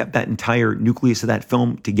entire nucleus of that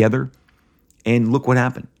film together. And look what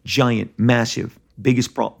happened. Giant, massive,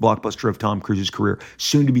 biggest blockbuster of Tom Cruise's career,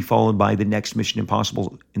 soon to be followed by the next Mission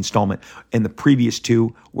Impossible installment. And the previous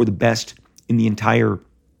two were the best in the entire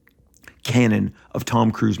canon of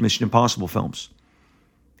Tom Cruise Mission Impossible films.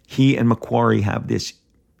 He and McQuarrie have this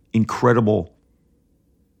incredible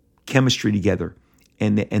chemistry together,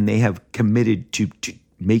 and they have committed to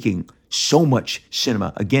making so much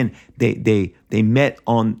cinema. Again, they met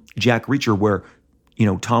on Jack Reacher, where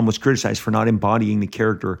Tom was criticized for not embodying the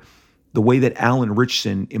character. The way that Alan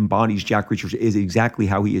Ritchson embodies Jack Reacher is exactly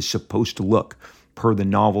how he is supposed to look. per the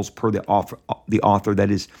novels, per the author.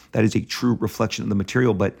 That is a true reflection of the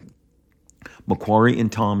material. But McQuarrie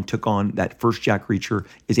and Tom took on that first Jack Reacher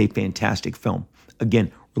is a fantastic film.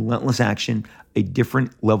 Again, relentless action, a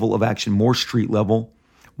different level of action, more street level,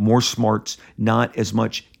 more smarts, not as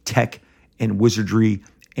much tech and wizardry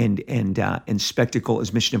and spectacle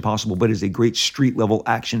as Mission Impossible, but is a great street level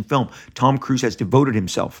action film. Tom Cruise has devoted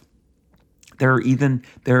himself. There are even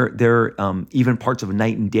parts of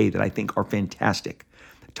Night and Day that I think are fantastic.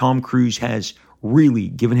 Tom Cruise has really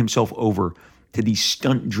given himself over to these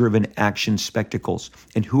stunt-driven action spectacles.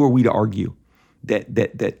 And who are we to argue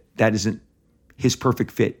that isn't his perfect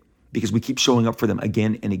fit? Because we keep showing up for them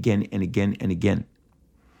again and again and again and again.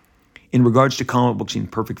 In regards to comic books and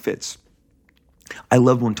perfect fits, I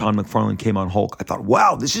loved when Todd McFarlane came on Hulk. I thought,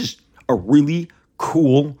 wow, this is a really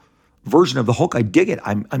cool version of the Hulk. I dig it.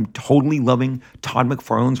 I'm totally loving Todd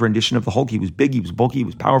McFarlane's rendition of the Hulk. He was big, he was bulky, he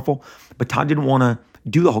was powerful, but Todd didn't want to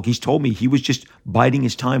do the Hulk. He's told me he was just biding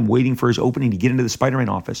his time, waiting for his opening to get into the Spider-Man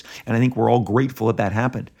office. And I think we're all grateful that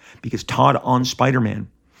happened because Todd on Spider-Man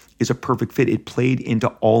is a perfect fit. It played into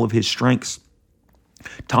all of his strengths.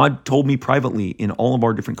 Todd told me privately in all of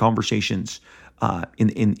our different conversations in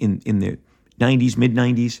the 90s,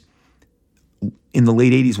 mid-90s, in the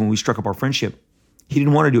late 80s when we struck up our friendship, he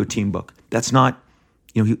didn't want to do a team book. That's not,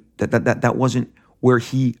 that wasn't where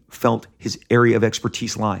he felt his area of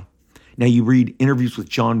expertise lie. Now you read interviews with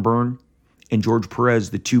John Byrne and George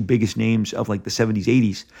Perez, the two biggest names of like the 70s,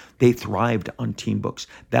 80s, they thrived on team books.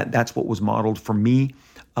 That's what was modeled for me.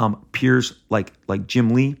 Peers like Jim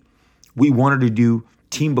Lee, we wanted to do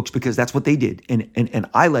team books because that's what they did. And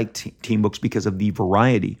I like team books because of the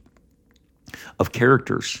variety of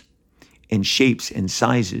characters and shapes and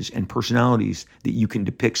sizes and personalities that you can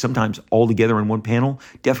depict, sometimes all together in one panel,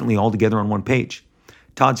 definitely all together on one page.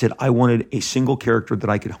 Todd said, I wanted a single character that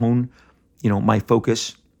I could hone, my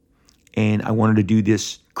focus, and I wanted to do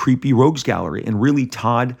this creepy rogues gallery. And really,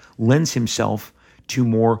 Todd lends himself to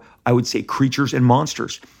more, I would say, creatures and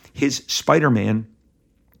monsters. His Spider-Man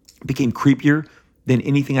became creepier than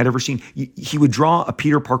anything I'd ever seen. He would draw a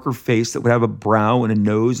Peter Parker face that would have a brow and a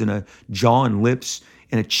nose and a jaw and lips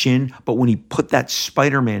and a chin. But when he put that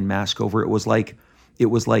Spider-Man mask over, it was like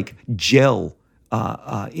gel,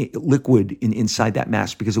 liquid inside that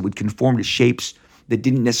mask because it would conform to shapes that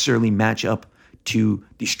didn't necessarily match up to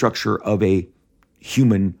the structure of a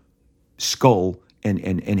human skull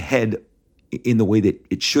and head in the way that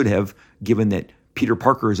it should have, given that Peter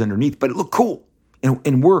Parker is underneath. But it looked cool,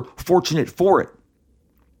 and we're fortunate for it.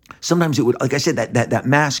 Sometimes it would, like I said, that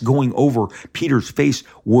mask going over Peter's face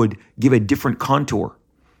would give a different contour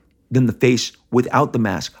than the face without the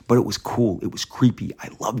mask, but it was cool. It was creepy. I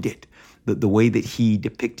loved it. The way that he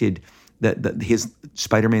depicted his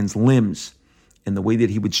Spider-Man's limbs and the way that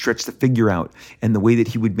he would stretch the figure out and the way that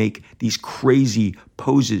he would make these crazy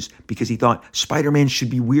poses because he thought Spider-Man should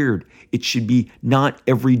be weird. It should be not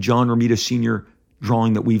every John Romita Sr.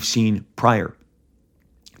 drawing that we've seen prior.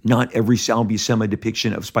 Not every Sal Buscema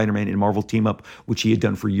depiction of Spider-Man in Marvel Team Up, which he had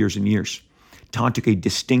done for years and years. Todd took a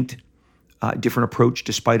distinct, different approach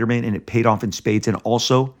to Spider-Man, and it paid off in spades. And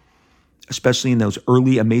also, especially in those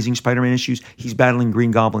early Amazing Spider-Man issues, he's battling Green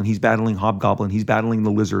Goblin, he's battling Hobgoblin, he's battling the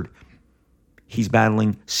Lizard, he's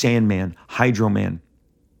battling Sandman, Hydro Man,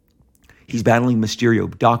 he's battling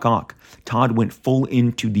Mysterio, Doc Ock. Todd went full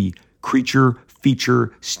into the creature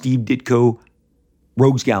feature Steve Ditko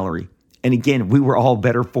rogues gallery. And again, we were all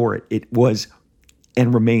better for it. It was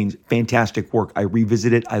and remains fantastic work. I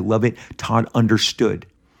revisit it. I love it. Todd understood.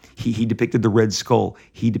 He depicted the Red Skull.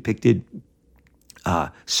 He depicted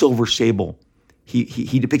Silver Sable.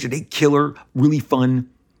 He depicted a killer, really fun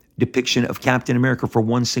depiction of Captain America for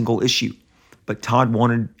one single issue. But Todd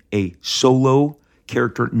wanted a solo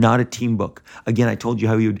character, not a team book. Again, I told you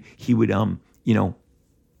how he would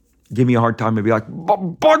give me a hard time and be like,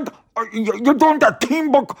 but you're doing the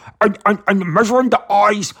team book and measuring the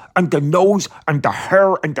eyes and the nose and the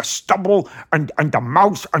hair and the stubble and the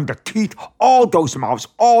mouth and the teeth, all those mouths,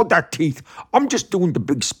 all that teeth. I'm just doing the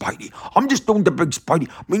big Spidey.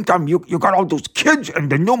 Meantime, you got all those kids and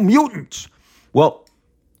the New Mutants. Well,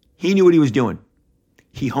 he knew what he was doing.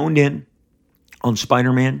 He honed in on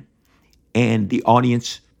Spider-Man, and the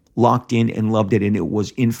audience locked in and loved it. And it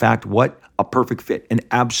was, in fact, what? A perfect fit, an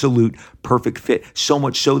absolute perfect fit. So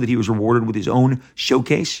much so that he was rewarded with his own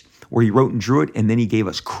showcase where he wrote and drew it, and then he gave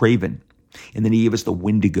us Kraven, and then he gave us the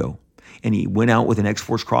Wendigo, and he went out with an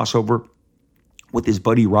X-Force crossover with his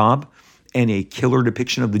buddy Rob and a killer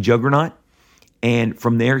depiction of the Juggernaut. And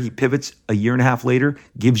from there, he pivots a year and a half later,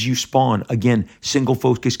 gives you Spawn. Again, single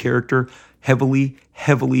focus character, heavily,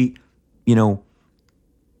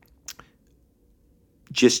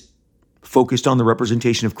 just focused on the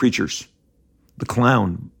representation of creatures. The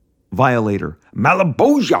Clown, Violator,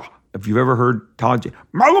 Malebolgia. If you've ever heard Todd,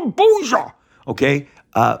 Malebolgia. Okay,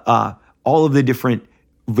 all of the different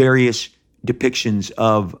various depictions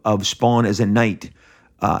of Spawn as a knight,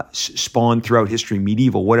 Spawn throughout history,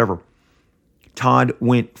 medieval, whatever. Todd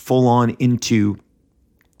went full on into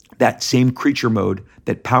that same creature mode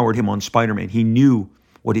that powered him on Spider-Man. He knew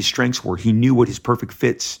what his strengths were. He knew what his perfect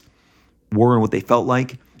fits were and what they felt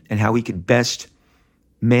like, and how he could best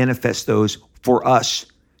manifest those for us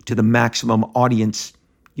to the maximum audience,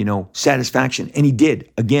 satisfaction. And he did,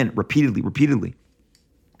 again, repeatedly.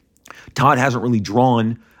 Todd hasn't really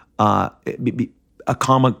drawn a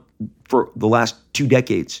comic for the last 2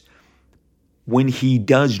 decades. When he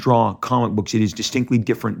does draw comic books, it is distinctly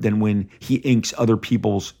different than when he inks other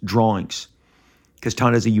people's drawings, because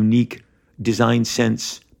Todd has a unique design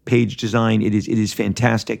sense, page design. It is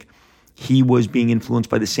fantastic. He was being influenced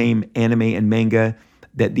by the same anime and manga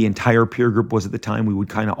that the entire peer group was at the time. We would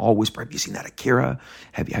kind of all whisper, have you seen that Akira?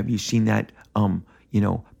 Have you seen that,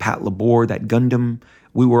 Pat Labor, that Gundam?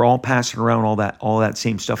 We were all passing around all that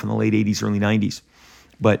same stuff in the late 80s, early 90s.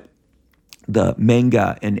 But the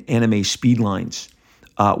manga and anime speed lines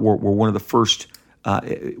were one of the first,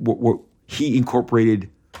 he incorporated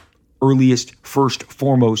earliest, first,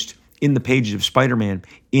 foremost in the pages of Spider-Man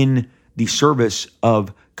in the service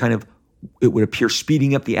of kind of, it would appear,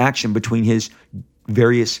 speeding up the action between his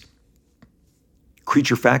various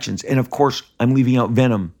creature factions. And of course, I'm leaving out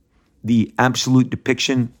Venom, the absolute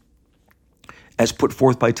depiction as put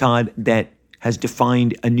forth by Todd that has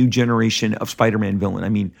defined a new generation of Spider-Man villain. I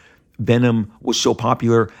mean, Venom was so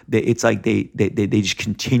popular that it's like they just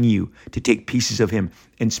continue to take pieces of him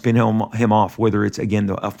and spin him off, whether it's, again,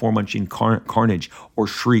 the aforementioned Carnage or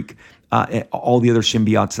Shriek, all the other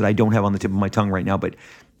symbiotes that I don't have on the tip of my tongue right now, but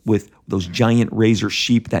with those giant razor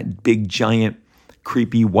sheep, that big, giant,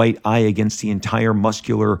 creepy white eye against the entire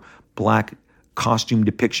muscular black costume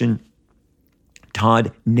depiction,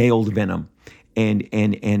 Todd nailed Venom, and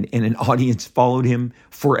an audience followed him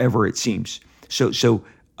forever, it seems. So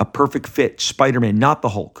a perfect fit, Spider-Man, not the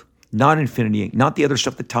Hulk, not Infinity Inc., not the other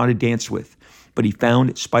stuff that Todd had danced with, but he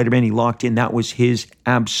found Spider-Man, he locked in. That was his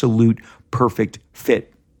absolute perfect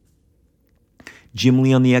fit. Jim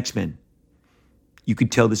Lee on the X-Men. You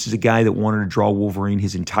could tell this is a guy that wanted to draw Wolverine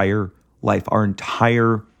his entire life. Our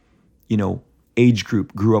entire, age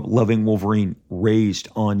group grew up loving Wolverine, raised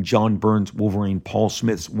on John Byrne's Wolverine, Paul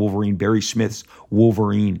Smith's Wolverine, Barry Smith's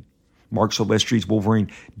Wolverine, Mark Silvestri's Wolverine.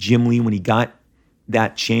 Jim Lee, when he got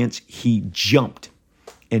that chance, he jumped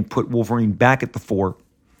and put Wolverine back at the fore.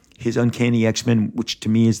 His Uncanny X-Men, which to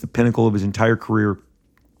me is the pinnacle of his entire career,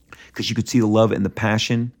 because you could see the love and the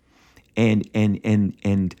passion and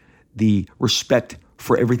the respect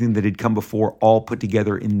for everything that had come before, all put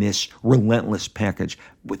together in this relentless package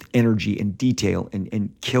with energy and detail and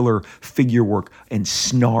killer figure work and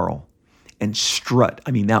snarl and strut.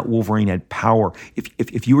 I mean, that Wolverine had power.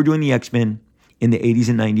 If you were doing the X-Men in the 80s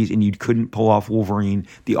and 90s and you couldn't pull off Wolverine,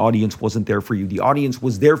 the audience wasn't there for you. The audience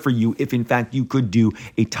was there for you if, in fact, you could do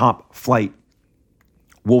a top flight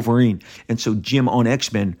Wolverine. And so Jim on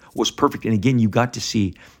X-Men was perfect. And again, you got to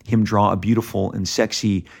see him draw a beautiful and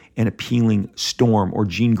sexy and appealing Storm or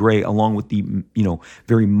Jean Grey, along with the,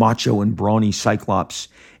 very macho and brawny Cyclops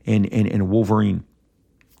and Wolverine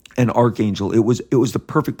and Archangel. It was the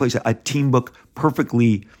perfect place. A team book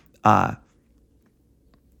perfectly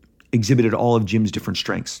exhibited all of Jim's different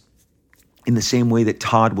strengths. In the same way that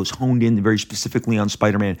Todd was honed in very specifically on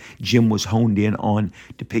Spider-Man, Jim was honed in on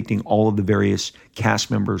depicting all of the various cast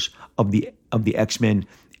members of the X-Men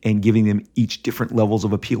and giving them each different levels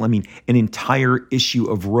of appeal. I mean, an entire issue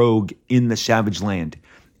of Rogue in the Savage Land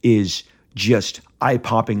is just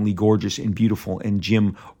eye-poppingly gorgeous and beautiful, and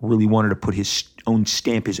Jim really wanted to put his own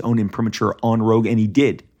stamp, his own imprimatur on Rogue, and he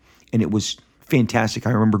did. And it was fantastic.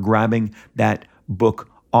 I remember grabbing that book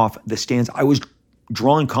off the stands. I was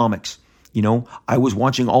drawing comics. I was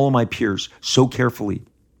watching all of my peers so carefully.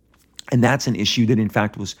 And that's an issue that, in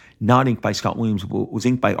fact, was not inked by Scott Williams, was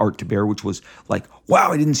inked by Art Thibert, which was like,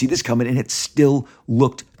 wow, I didn't see this coming. And it still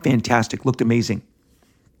looked fantastic, looked amazing.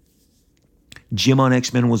 Jim on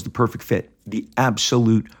X-Men was the perfect fit, the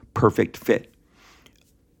absolute perfect fit.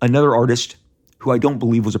 Another artist who I don't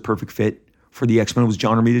believe was a perfect fit for the X-Men was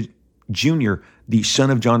John Romita Jr., the son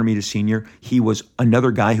of John Romita Sr. He was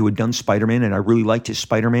another guy who had done Spider-Man, and I really liked his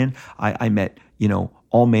Spider-Man. I met,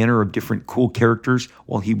 all manner of different cool characters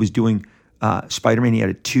while he was doing Spider-Man. He had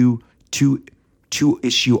a two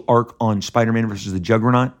issue arc on Spider-Man versus the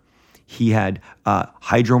Juggernaut. He had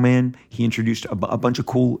Hydro Man. He introduced a bunch of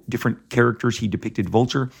cool different characters. He depicted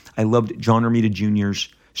Vulture. I loved John Romita Jr.'s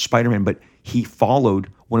Spider-Man, but he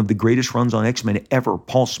followed one of the greatest runs on X-Men ever,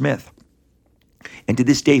 Paul Smith. And to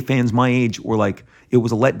this day, fans my age were like, it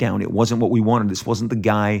was a letdown. It wasn't what we wanted. This wasn't the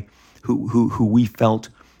guy who we felt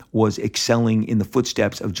was excelling in the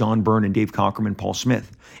footsteps of John Byrne and Dave Cockrum and Paul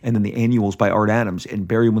Smith. And then the annuals by Art Adams and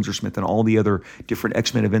Barry Windsor Smith and all the other different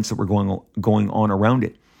X-Men events that were going on around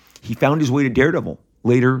it. He found his way to Daredevil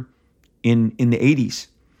later in the 80s,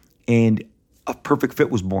 and a perfect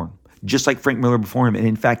fit was born, just like Frank Miller before him. And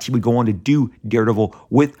in fact, he would go on to do Daredevil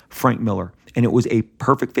with Frank Miller, and it was a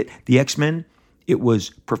perfect fit. The X-Men, it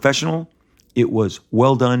was professional, it was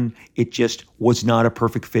well done, it just was not a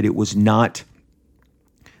perfect fit. It was not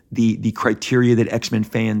the criteria that X-Men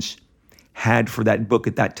fans had for that book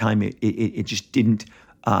at that time. It just didn't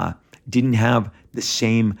have the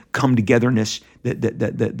same come togetherness,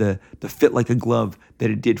 the fit like a glove that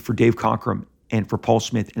it did for Dave Cockrum and for Paul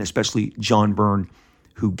Smith, and especially John Byrne,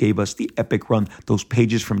 who gave us the epic run. Those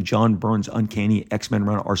pages from John Byrne's Uncanny X-Men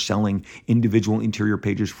run are selling individual interior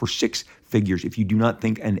pages for six figures. If you do not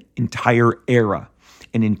think an entire era,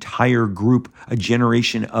 an entire group, a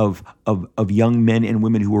generation of young men and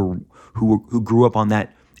women who grew up on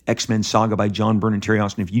that X-Men saga by John Byrne and Terry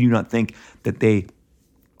Austin, if you do not think that they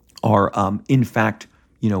are in fact,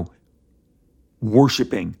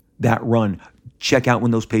 worshiping that run, check out when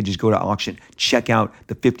those pages go to auction. Check out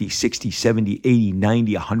the $50, $60, $70, $80,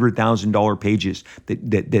 $90, $100,000 pages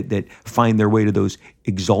that find their way to those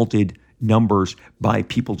exalted numbers by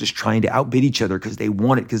people just trying to outbid each other because they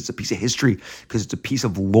want it, because it's a piece of history, because it's a piece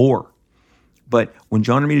of lore. But when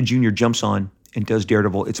John Romita Jr. jumps on and does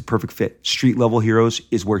Daredevil, it's a perfect fit. Street level heroes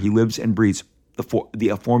is where he lives and breathes. The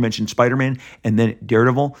aforementioned Spider-Man, and then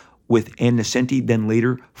Daredevil with Ann Nocenti, then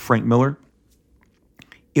later Frank Miller.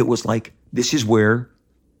 It was like, this is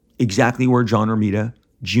exactly where John Romita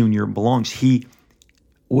Jr. belongs. He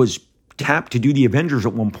was tapped to do the Avengers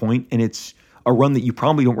at one point, and it's a run that you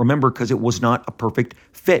probably don't remember because it was not a perfect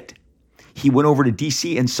fit. He went over to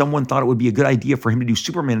DC, and someone thought it would be a good idea for him to do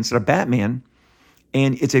Superman instead of Batman,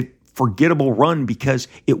 and it's a forgettable run because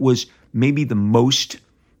it was maybe the most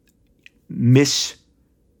misfit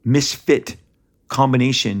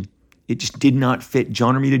combination. It just did not fit.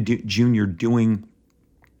 John Romita Jr. doing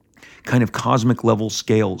kind of cosmic level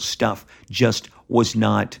scale stuff just was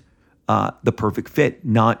not the perfect fit,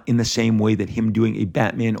 not in the same way that him doing a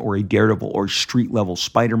Batman or a Daredevil or street level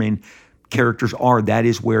Spider-Man characters are. That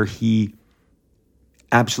is where he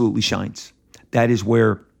absolutely shines. That is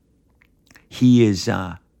where he is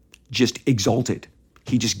just exalted.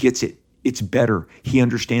 He just gets it. It's better. He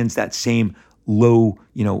understands that same low,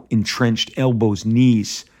 entrenched elbows,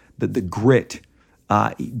 knees, the grit,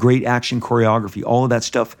 great action choreography, all of that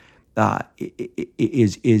stuff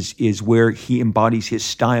is where he embodies his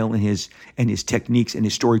style and his techniques and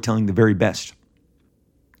his storytelling the very best.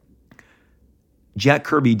 Jack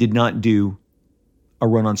Kirby did not do a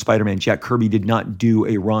run on Spider-Man. Jack Kirby did not do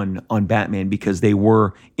a run on Batman because they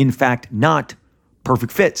were, in fact, not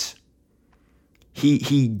perfect fits.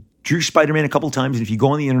 He drew Spider-Man a couple times, and if you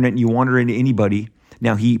go on the internet and you wander into anybody,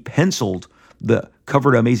 now he penciled the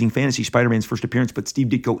cover to Amazing Fantasy, Spider-Man's first appearance, but Steve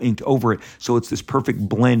Ditko inked over it. So it's this perfect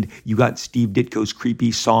blend. You got Steve Ditko's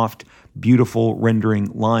creepy, soft, beautiful rendering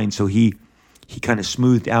line. So he kind of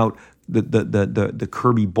smoothed out the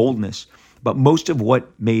Kirby boldness. But most of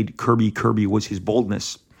what made Kirby was his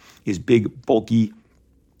boldness, his big, bulky,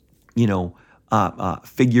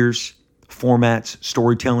 figures, formats,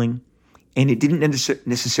 storytelling. And it didn't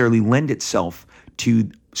necessarily lend itself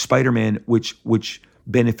to Spider-Man, which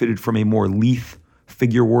benefited from a more lithe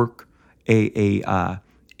figure work, a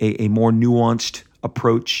more nuanced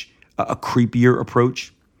approach, a creepier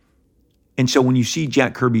approach. And so when you see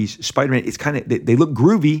Jack Kirby's Spider-Man, it's kind of, they look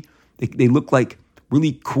groovy. They look like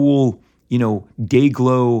really cool, day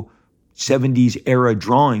glow 70s era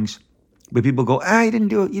drawings. But people go, you didn't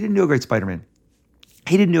do a great Spider-Man.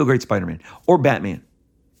 He didn't do a great Spider-Man. Or Batman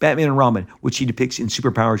and Robin, which he depicts in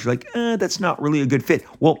Superpowers. You're like, that's not really a good fit.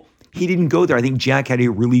 Well, he didn't go there. I think Jack had a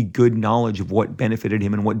really good knowledge of what benefited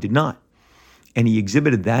him and what did not. And he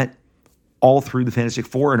exhibited that all through the Fantastic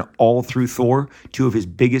Four and all through Thor, two of his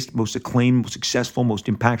biggest, most acclaimed, most successful, most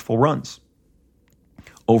impactful runs.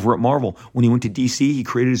 Over at Marvel, when he went to DC, he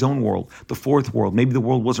created his own world, the fourth world. Maybe the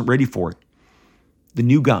world wasn't ready for it. The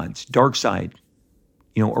New Gods, Darkseid,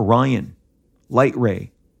 Orion, Light Ray,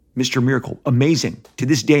 Mr. Miracle, amazing. To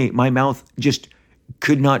this day, my mouth just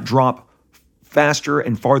could not drop faster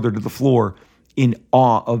and farther to the floor in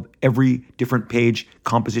awe of every different page,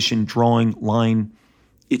 composition, drawing, line,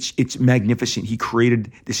 it's magnificent. He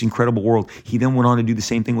created this incredible world. He then went on to do the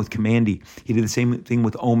same thing with Commandy. He did the same thing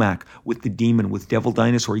with OMAC, with the Demon, with Devil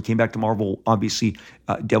Dinosaur. He came back to Marvel, obviously,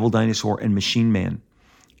 Devil Dinosaur and Machine Man.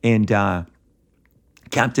 And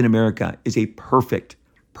Captain America is a perfect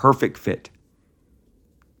fit.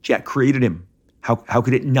 Jack created him. How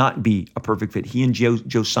could it not be a perfect fit? He and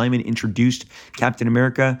Joe Simon introduced Captain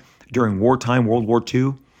America during wartime, World War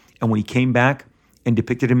II. And when he came back and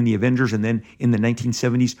depicted him in the Avengers, and then in the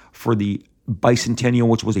 1970s for the Bicentennial,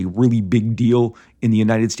 which was a really big deal in the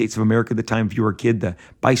United States of America at the time, if you were a kid, the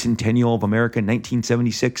Bicentennial of America,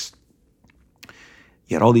 1976.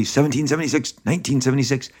 You had all these 1776,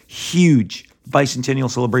 1976, huge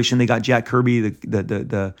bicentennial celebration. They got Jack Kirby,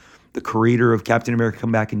 the creator of Captain America,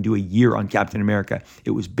 come back and do a year on Captain America.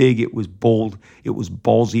 It was big, it was bold, it was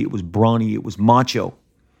ballsy, it was brawny, it was macho,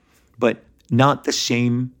 but not the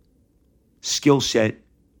same skill set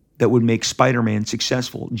that would make Spider-Man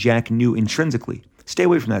successful. Jack knew intrinsically. Stay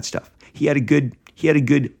away from that stuff. He had a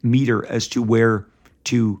good meter as to where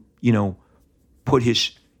to, put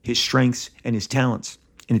his strengths and his talents.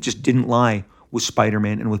 And it just didn't lie with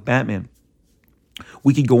Spider-Man and with Batman.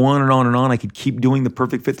 We could go on and on and on. I could keep doing the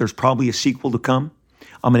perfect fit. There's probably a sequel to come.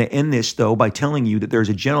 I'm going to end this, though, by telling you that there's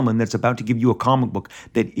a gentleman that's about to give you a comic book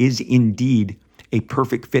that is indeed a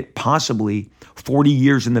perfect fit, possibly 40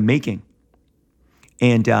 years in the making.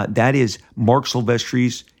 And that is Marc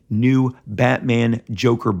Silvestri's new Batman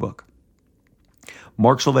Joker book.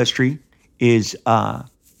 Marc Silvestri is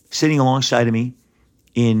sitting alongside of me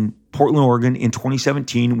in Portland, Oregon in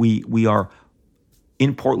 2017. We are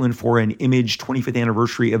in Portland for an Image 25th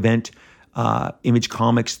anniversary event. Image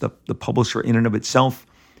Comics, the publisher in and of itself,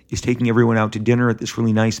 is taking everyone out to dinner at this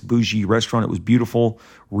really nice bougie restaurant. It was beautiful,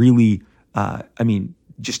 really,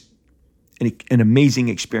 just an amazing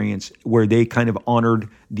experience where they kind of honored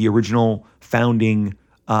the original founding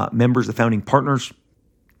members, the founding partners,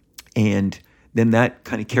 and then that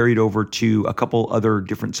kind of carried over to a couple other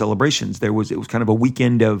different celebrations. It was kind of a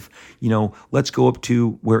weekend of, let's go up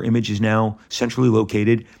to where Image is now centrally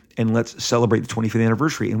located and let's celebrate the 25th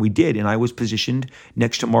anniversary. And we did. And I was positioned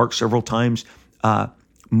next to Marc several times.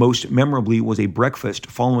 Most memorably was a breakfast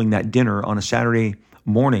following that dinner on a Saturday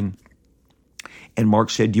morning. And Marc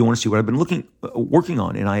said, "Do you want to see what I've been working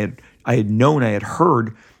on?" And I had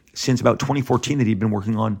heard since about 2014 that he'd been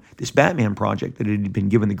working on this Batman project, that it had been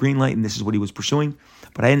given the green light and this is what he was pursuing,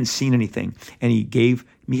 but I hadn't seen anything. And he gave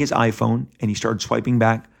me his iPhone and he started swiping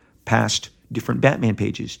back past different Batman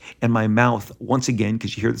pages. And my mouth, once again,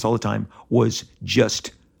 because you hear this all the time, was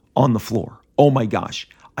just on the floor. Oh my gosh.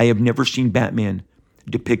 I have never seen Batman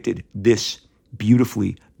depicted this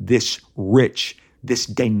beautifully, this rich, this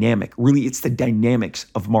dynamic. Really, it's the dynamics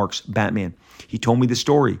of Marc's Batman. He told me the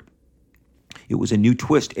story. It was a new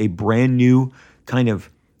twist, a brand new kind of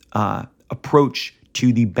approach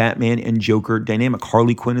to the Batman and Joker dynamic.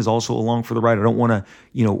 Harley Quinn is also along for the ride. I don't want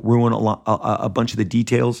to, ruin a bunch of the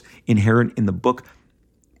details inherent in the book,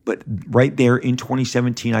 but right there in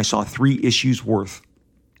 2017, I saw 3 issues worth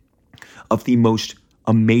of the most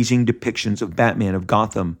amazing depictions of Batman, of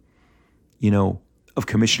Gotham, of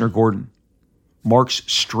Commissioner Gordon. Marc's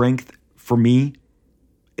strength for me,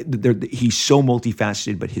 he's so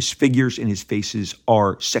multifaceted, but his figures and his faces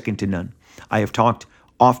are second to none. I have talked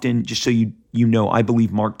often, just so you know, I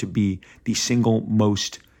believe Marc to be the single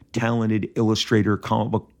most talented illustrator,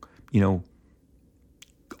 comic book,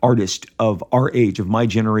 artist of our age, of my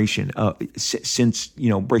generation, since,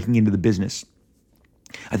 breaking into the business.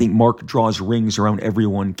 I think Marc draws rings around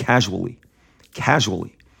everyone casually.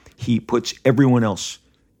 He puts everyone else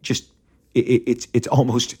just, it's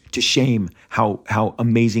almost to shame how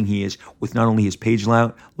amazing he is with not only his page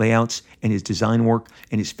layouts and his design work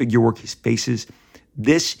and his figure work, his faces.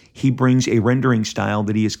 He brings a rendering style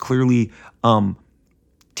that he is clearly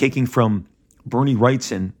taking from Bernie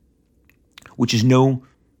Wrightson, which is no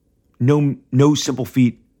simple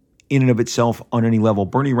feat in and of itself on any level.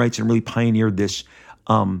 Bernie Wrightson really pioneered this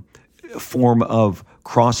form of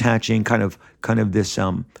cross-hatching, kind of this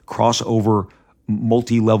crossover,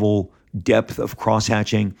 multi-level depth of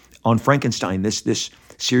cross-hatching on Frankenstein, this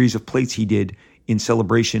series of plates he did in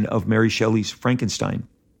celebration of Mary Shelley's Frankenstein.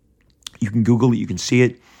 You can Google it, you can see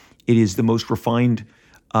it. It is the most refined,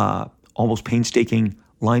 almost painstaking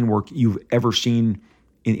line work you've ever seen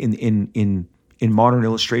in modern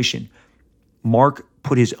illustration. Marc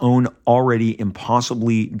put his own already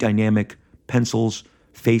impossibly dynamic pencils,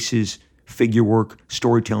 faces, figure work,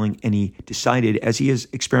 storytelling, and he decided, as he has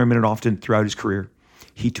experimented often throughout his career,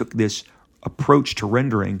 he took this approach to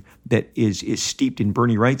rendering that is steeped in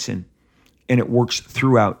Bernie Wrightson, and it works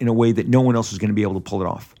throughout in a way that no one else is going to be able to pull it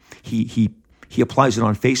off. He He applies it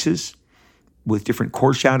on faces with different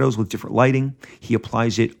core shadows, with different lighting. He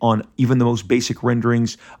applies it on even the most basic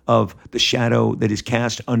renderings of the shadow that is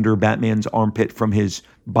cast under Batman's armpit from his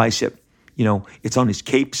bicep. It's on his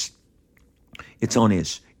capes. It's on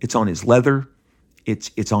his leather.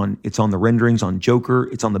 It's on the renderings on Joker.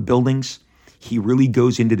 It's on the buildings. He really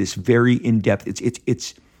goes into this very in depth.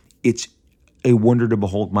 It's a wonder to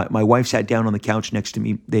behold. My wife sat down on the couch next to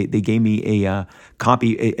me. They gave me a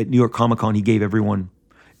copy at New York Comic Con. He gave everyone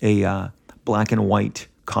a black and white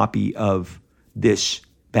copy of this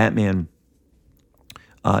Batman.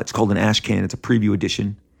 It's called an ash can. It's a preview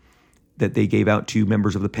edition that they gave out to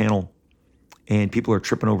members of the panel. And people are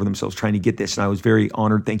tripping over themselves trying to get this. And I was very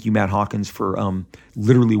honored. Thank you, Matt Hawkins, for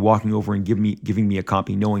literally walking over and giving me a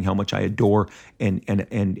copy, knowing how much I adore and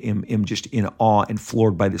am just in awe and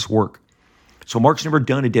floored by this work. So Mark's never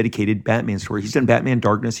done a dedicated Batman story. He's done Batman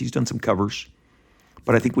Darkness. He's done some covers.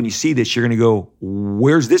 But I think when you see this, you're going to go,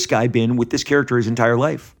 where's this guy been with this character his entire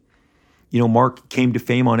life? Mark came to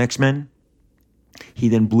fame on X-Men. He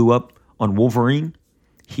then blew up on Wolverine.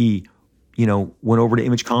 He went over to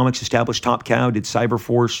Image Comics, established Top Cow, did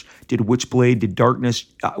Cyberforce, did Witchblade, did Darkness,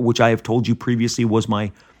 which I have told you previously was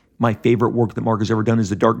my favorite work that Mark has ever done is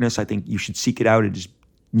The Darkness. I think you should seek it out. It is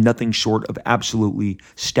nothing short of absolutely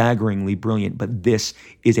staggeringly brilliant, but this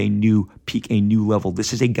is a new peak, a new level.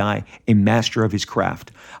 This is a guy, a master of his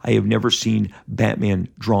craft. I have never seen Batman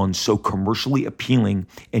drawn so commercially appealing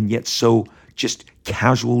and yet so just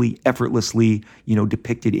casually, effortlessly,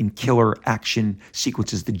 depicted in killer action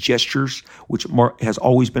sequences. The gestures, which Mark has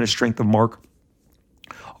always been a strength of Mark,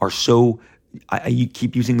 are so, you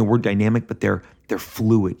keep using the word dynamic, but they're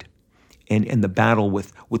fluid. And the battle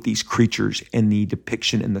with these creatures and the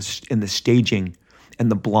depiction and the staging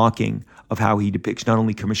and the blocking of how he depicts not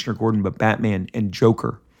only Commissioner Gordon, but Batman and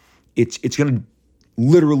Joker. It's going to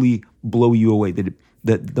literally blow you away.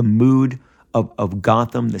 The mood of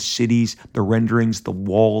Gotham, the cities, the renderings, the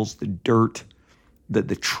walls, the dirt,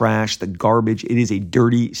 the trash, the garbage. It is a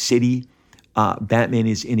dirty city. Batman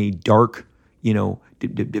is in a dark,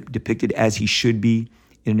 depicted as he should be,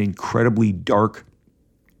 in an incredibly dark,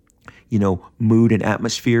 mood and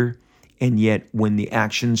atmosphere. And yet when the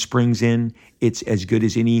action springs in, it's as good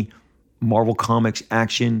as any Marvel Comics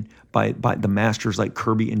action by the masters like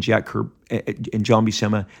Kirby and Jack Kirby and John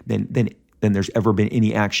Buscema than there's ever been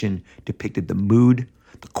any action depicted. The mood,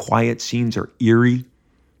 the quiet scenes are eerie,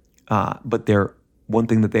 but they're one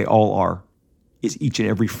thing that they all are is each and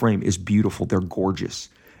every frame is beautiful. They're gorgeous,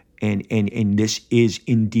 and this is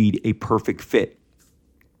indeed a perfect fit.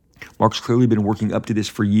 Mark's clearly been working up to this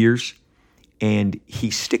for years, and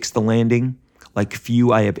he sticks the landing like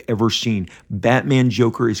few I have ever seen. Batman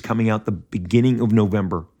Joker is coming out the beginning of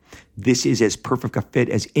November. This is as perfect a fit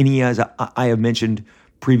as any as I have mentioned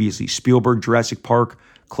previously. Spielberg, Jurassic Park,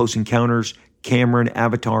 Close Encounters, Cameron,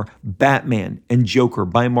 Avatar, Batman, and Joker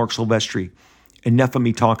by Marc Silvestri. Enough of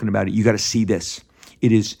me talking about it. You got to see this.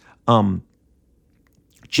 It is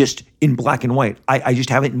just in black and white. I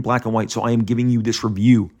just have it in black and white, so I am giving you this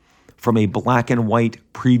review from a black and white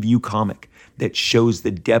preview comic that shows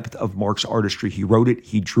the depth of Mark's artistry. He wrote it,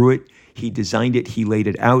 he drew it, he designed it, he laid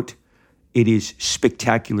it out. It is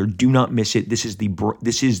spectacular. Do not miss it. This is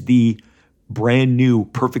the brand new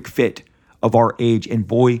perfect fit of our age. And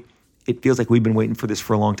boy, it feels like we've been waiting for this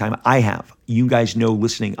for a long time. I have. You guys know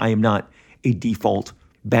listening, I am not a default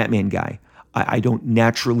Batman guy. I don't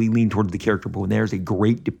naturally lean towards the character, but when there's a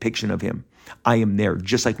great depiction of him, I am there.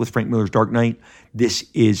 Just like with Frank Miller's Dark Knight, this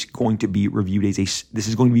is going to be viewed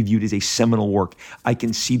as a seminal work. I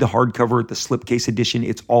can see the hardcover, the slipcase edition.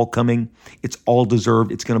 It's all coming. It's all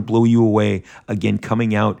deserved. It's going to blow you away. Again,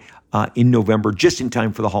 coming out in November, just in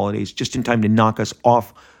time for the holidays, just in time to knock us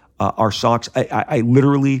off our socks. I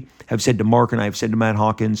literally have said to Mark, and I have said to Matt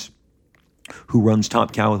Hawkins, who runs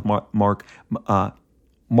Top Cow with Mark,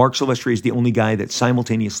 Marc Silvestri is the only guy that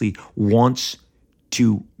simultaneously wants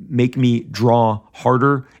to make me draw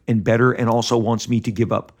harder and better and also wants me to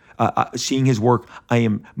give up. Seeing his work, I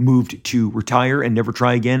am moved to retire and never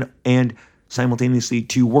try again, and simultaneously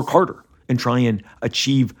to work harder and try and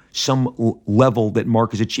achieve some level that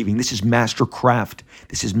Mark is achieving. This is master craft.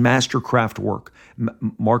 This is master craft work.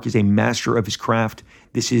 Mark is a master of his craft.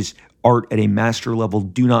 This is art at a master level.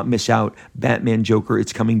 Do not miss out. Batman Joker,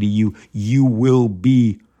 it's coming to you. You will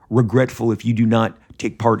be regretful if you do not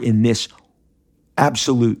take part in this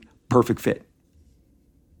absolute perfect fit.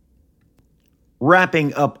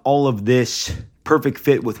 Wrapping up all of this perfect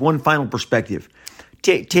fit with one final perspective.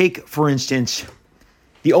 Take, for instance,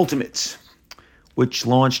 the Ultimates, which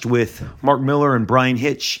launched with Mark Miller and Brian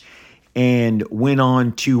Hitch and went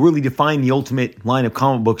on to really define the Ultimate line of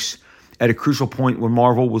comic books at a crucial point when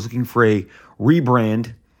Marvel was looking for a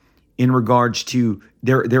rebrand in regards to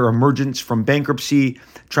their emergence from bankruptcy,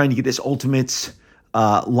 trying to get this Ultimates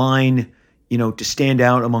line, to stand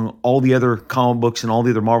out among all the other comic books and all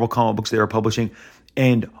the other Marvel comic books they were publishing.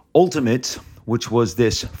 And Ultimates, which was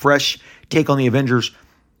this fresh take on the Avengers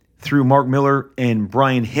through Mark Millar and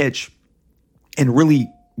Brian Hitch, and really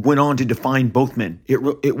went on to define both men.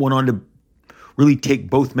 It went on to really take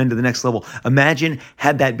both men to the next level. Imagine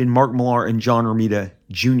had that been Mark Millar and John Romita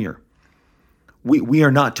Jr. We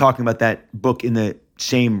are not talking about that book in the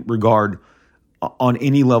same regard on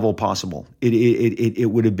any level possible. It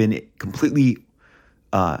would have been completely,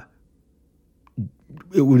 it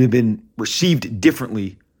would have been received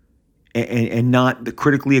differently, and not the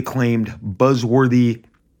critically acclaimed, buzzworthy,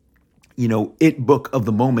 it book of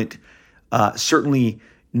the moment. Certainly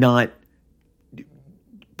not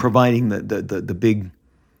providing the big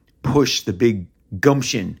push, the big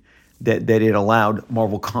gumption that it allowed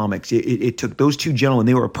Marvel Comics. It took those two gentlemen;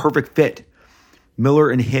 they were a perfect fit. Miller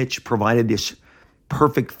and Hitch provided this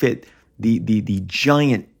perfect fit, the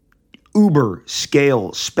giant uber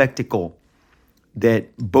scale spectacle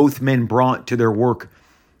that both men brought to their work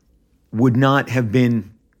would not have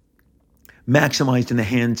been maximized in the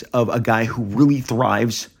hands of a guy who really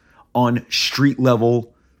thrives on street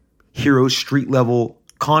level heroes, street level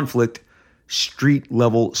conflict, street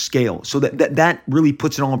level scale. So that really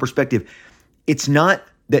puts it all in perspective. It's not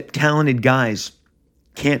that talented guys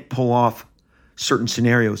can't pull off certain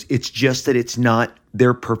scenarios. It's just that it's not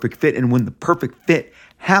their perfect fit. And when the perfect fit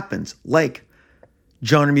happens, like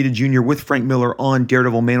John Romita Jr. with Frank Miller on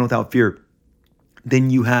Daredevil Man Without Fear, then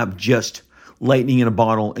you have just lightning in a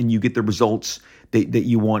bottle and you get the results that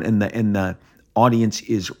you want, and the audience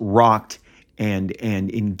is rocked and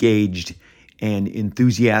engaged and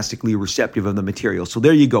enthusiastically receptive of the material. So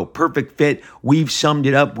there you go. Perfect fit. We've summed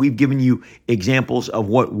it up. We've given you examples of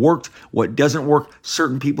what worked, what doesn't work,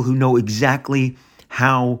 certain people who know exactly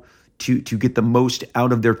how to get the most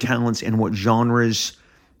out of their talents and what genres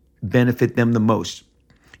benefit them the most.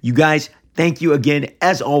 You guys, thank you again,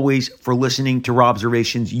 as always, for listening to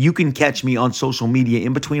Robservations. You can catch me on social media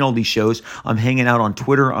in between all these shows. I'm hanging out on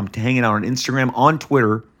Twitter. I'm hanging out on Instagram. On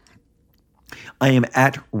Twitter, I am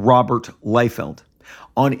at Robert Liefeld.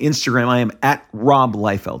 On Instagram, I am at Rob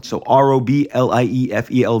Liefeld. So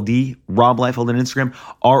ROBLIEFELD, Rob Liefeld on Instagram,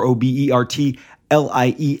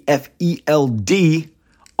 ROBERTLIEFELD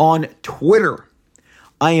on Twitter.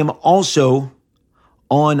 I am also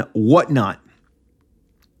on Whatnot.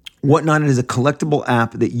 Whatnot is a collectible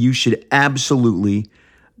app that you should absolutely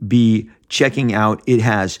be checking out. It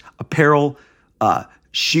has apparel,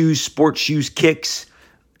 shoes, sports shoes, kicks,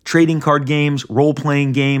 trading card games,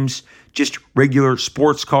 role-playing games, just regular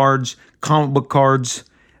sports cards, comic book cards,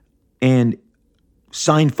 and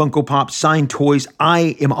signed Funko Pops, signed toys.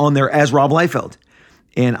 I am on there as Rob Liefeld,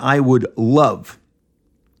 and I would love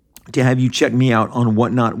to have you check me out on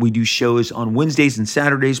Whatnot. We do shows on Wednesdays and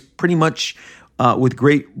Saturdays, pretty much with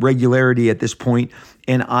great regularity at this point,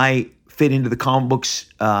 and I fit into the comic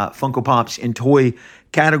books, Funko Pops, and toy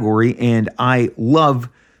category, and I love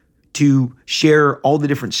to share all the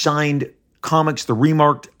different signed comics, the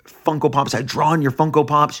remarked Funko Pops. I draw on your Funko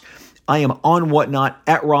Pops. I am on Whatnot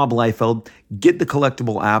at Rob Liefeld. Get the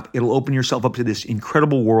collectible app. It'll open yourself up to this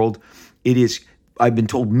incredible world. It is, I've been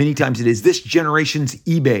told many times, it is this generation's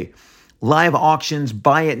eBay. Live auctions,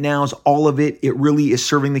 buy it nows, all of it. It really is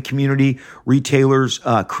serving the community. Retailers,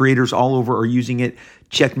 creators all over are using it.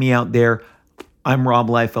 Check me out there. I'm Rob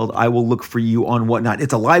Liefeld. I will look for you on Whatnot.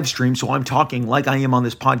 It's a live stream, so I'm talking like I am on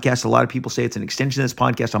this podcast. A lot of people say it's an extension of this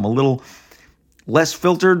podcast. I'm a little less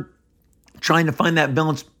filtered, trying to find that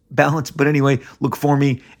balance. But anyway, look for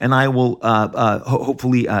me, and I will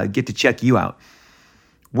hopefully get to check you out.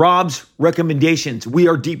 Rob's recommendations. We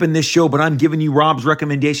are deep in this show, but I'm giving you Rob's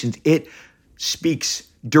recommendations. It speaks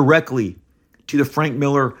directly to the Frank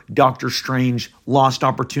Miller, Doctor Strange, Lost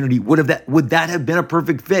Opportunity. Would that have been a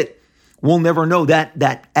perfect fit? We'll never know.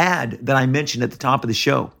 That ad that I mentioned at the top of the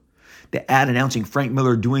show, the ad announcing Frank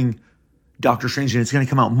Miller doing Doctor Strange, and it's going to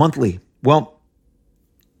come out monthly. Well,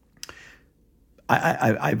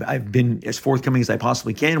 I've been as forthcoming as I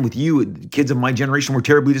possibly can with you. Kids of my generation were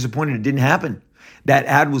terribly disappointed it didn't happen. That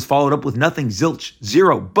ad was followed up with nothing, zilch,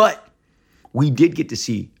 zero. But we did get to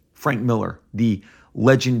see Frank Miller, the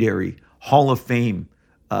legendary Hall of Fame,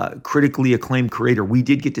 critically acclaimed creator. We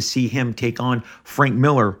did get to see him take on Frank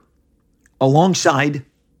Miller alongside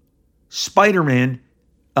Spider-Man.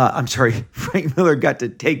 Frank Miller got to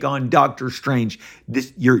take on Doctor Strange.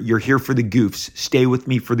 You're here for the goofs. Stay with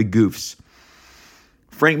me for the goofs.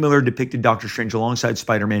 Frank Miller depicted Doctor Strange alongside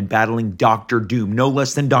Spider-Man battling Doctor Doom, no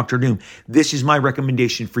less than Doctor Doom. This is my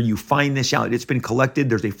recommendation for you. Find this out. It's been collected.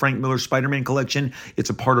 There's a Frank Miller Spider-Man collection.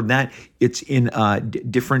 It's a part of that. It's in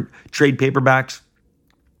different trade paperbacks.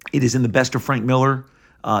 It is in the Best of Frank Miller.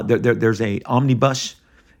 There's a omnibus,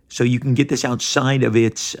 so you can get this outside of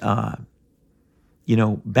its back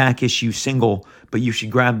issue single, but you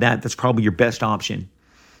should grab that. That's probably your best option.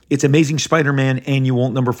 It's Amazing Spider-Man Annual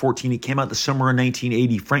number 14. It came out the summer of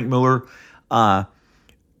 1980. Frank Miller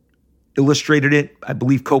illustrated it, I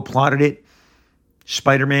believe co-plotted it.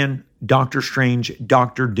 Spider-Man, Doctor Strange,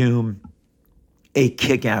 Doctor Doom, a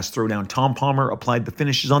kick-ass throwdown. Tom Palmer applied the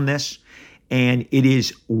finishes on this, and it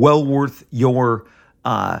is well worth your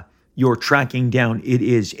tracking down. It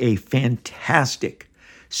is a fantastic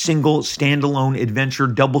single standalone adventure,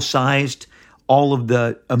 double-sized, all of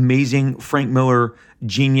the amazing Frank Miller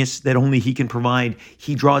genius that only he can provide.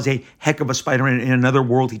 He draws a heck of a Spider-Man. In another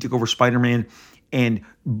world, he took over Spider-Man, and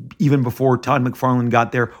even before Todd McFarlane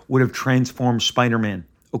got there, would have transformed Spider-Man,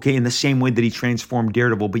 okay, in the same way that he transformed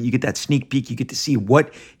Daredevil. But you get that sneak peek. You get to see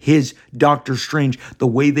what his Doctor Strange, the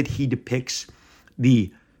way that he depicts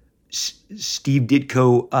the Steve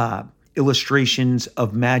Ditko illustrations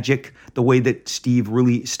of magic, the way that Steve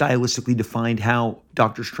really stylistically defined how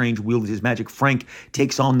Doctor Strange wielded his magic. Frank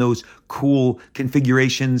takes on those cool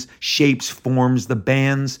configurations, shapes, forms, the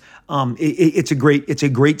bands. It's a great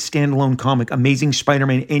standalone comic. Amazing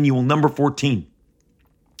Spider-Man Annual number 14.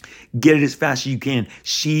 Get it as fast as you can.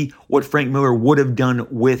 See what Frank Miller would have done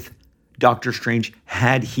with Doctor Strange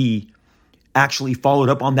had he actually followed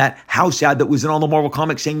up on that house ad that was in all the Marvel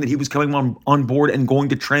comics saying that he was coming on board and going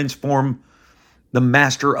to transform the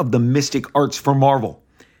master of the mystic arts for Marvel.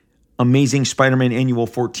 Amazing Spider-Man Annual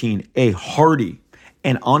 14, a hearty,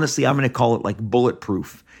 and honestly, I'm going to call it like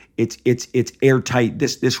bulletproof. It's airtight.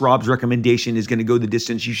 This Rob's recommendation is going to go the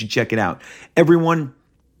distance. You should check it out. Everyone,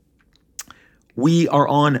 we are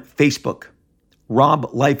on Facebook.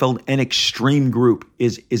 Rob Liefeld and Extreme Group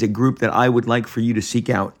is a group that I would like for you to seek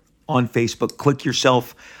out on Facebook. Click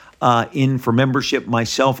yourself in for membership.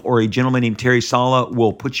 Myself or a gentleman named Terry Sala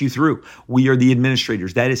will put you through. We are the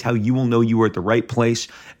administrators. That is how you will know you are at the right place,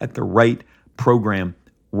 at the right program.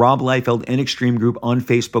 Rob Liefeld and Extreme Group on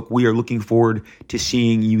Facebook. We are looking forward to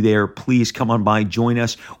seeing you there. Please come on by, join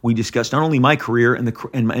us. We discuss not only my career and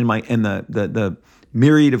the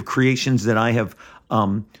myriad of creations that I have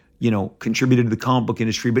contributed to the comic book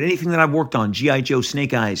industry, but anything that I've worked on, G.I. Joe,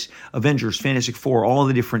 Snake Eyes, Avengers, Fantastic Four, all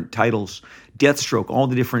the different titles, Deathstroke, all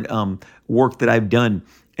the different work that I've done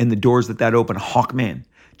and the doors that open, Hawkman.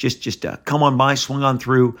 Just come on by, swing on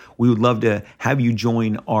through. We would love to have you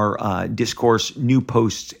join our discourse, new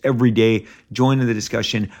posts every day. Join in the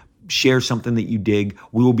discussion. Share something that you dig.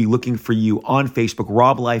 We will be looking for you on Facebook,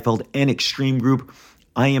 Rob Liefeld and Extreme Group.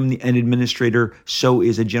 I am an administrator. So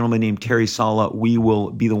is a gentleman named Terry Sala. We will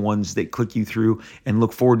be the ones that click you through and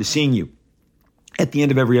look forward to seeing you. At the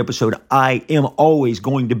end of every episode, I am always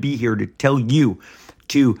going to be here to tell you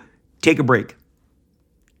to take a break,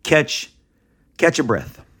 catch a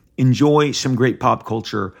breath, enjoy some great pop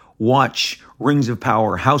culture, watch Rings of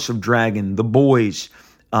Power, House of Dragon, The Boys,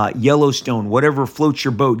 Yellowstone, whatever floats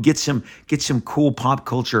your boat. Get some cool pop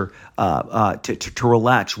culture to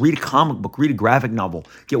relax. Read a comic book, read a graphic novel.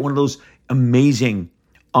 Get one of those amazing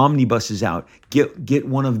omnibuses out. Get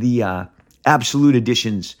one of the absolute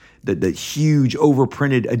editions, the huge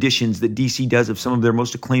overprinted editions that DC does of some of their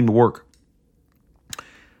most acclaimed work.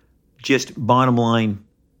 Just bottom line,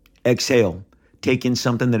 exhale. Take in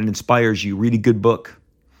something that inspires you. Read a good book.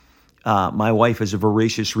 My wife is a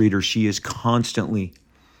voracious reader. She is constantly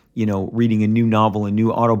reading a new novel, a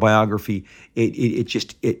new autobiography.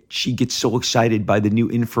 She gets so excited by the new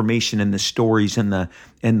information and the stories and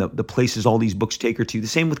the places all these books take her to. The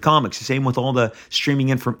same with comics, the same with all the streaming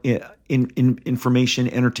information,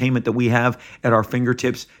 entertainment that we have at our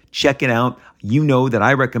fingertips. Check it out. You know that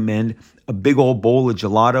I recommend a big old bowl of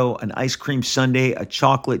gelato, an ice cream sundae, a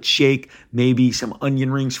chocolate shake, maybe some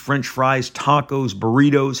onion rings, French fries, tacos,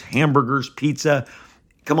 burritos, hamburgers, pizza.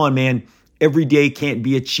 Come on, man. Every day can't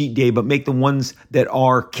be a cheat day, but make the ones that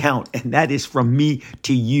are count. And that is from me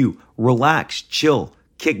to you. Relax, chill,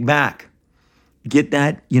 kick back. Get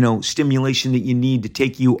that, stimulation that you need to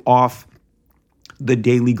take you off the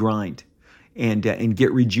daily grind and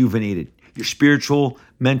get rejuvenated. Your spiritual,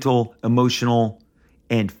 mental, emotional,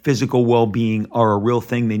 and physical well-being are a real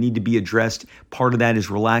thing. They need to be addressed. Part of that is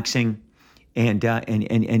relaxing and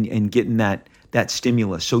getting that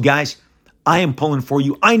stimulus. So guys, I am pulling for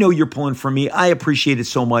you. I know you're pulling for me. I appreciate it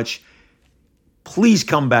so much. Please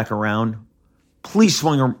come back around. Please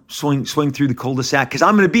swing through the cul-de-sac because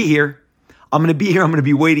I'm going to be here. I'm going to be here. I'm going to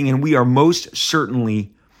be waiting. And we are most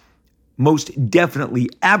certainly, most definitely,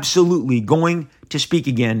 absolutely going to speak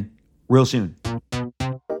again real soon.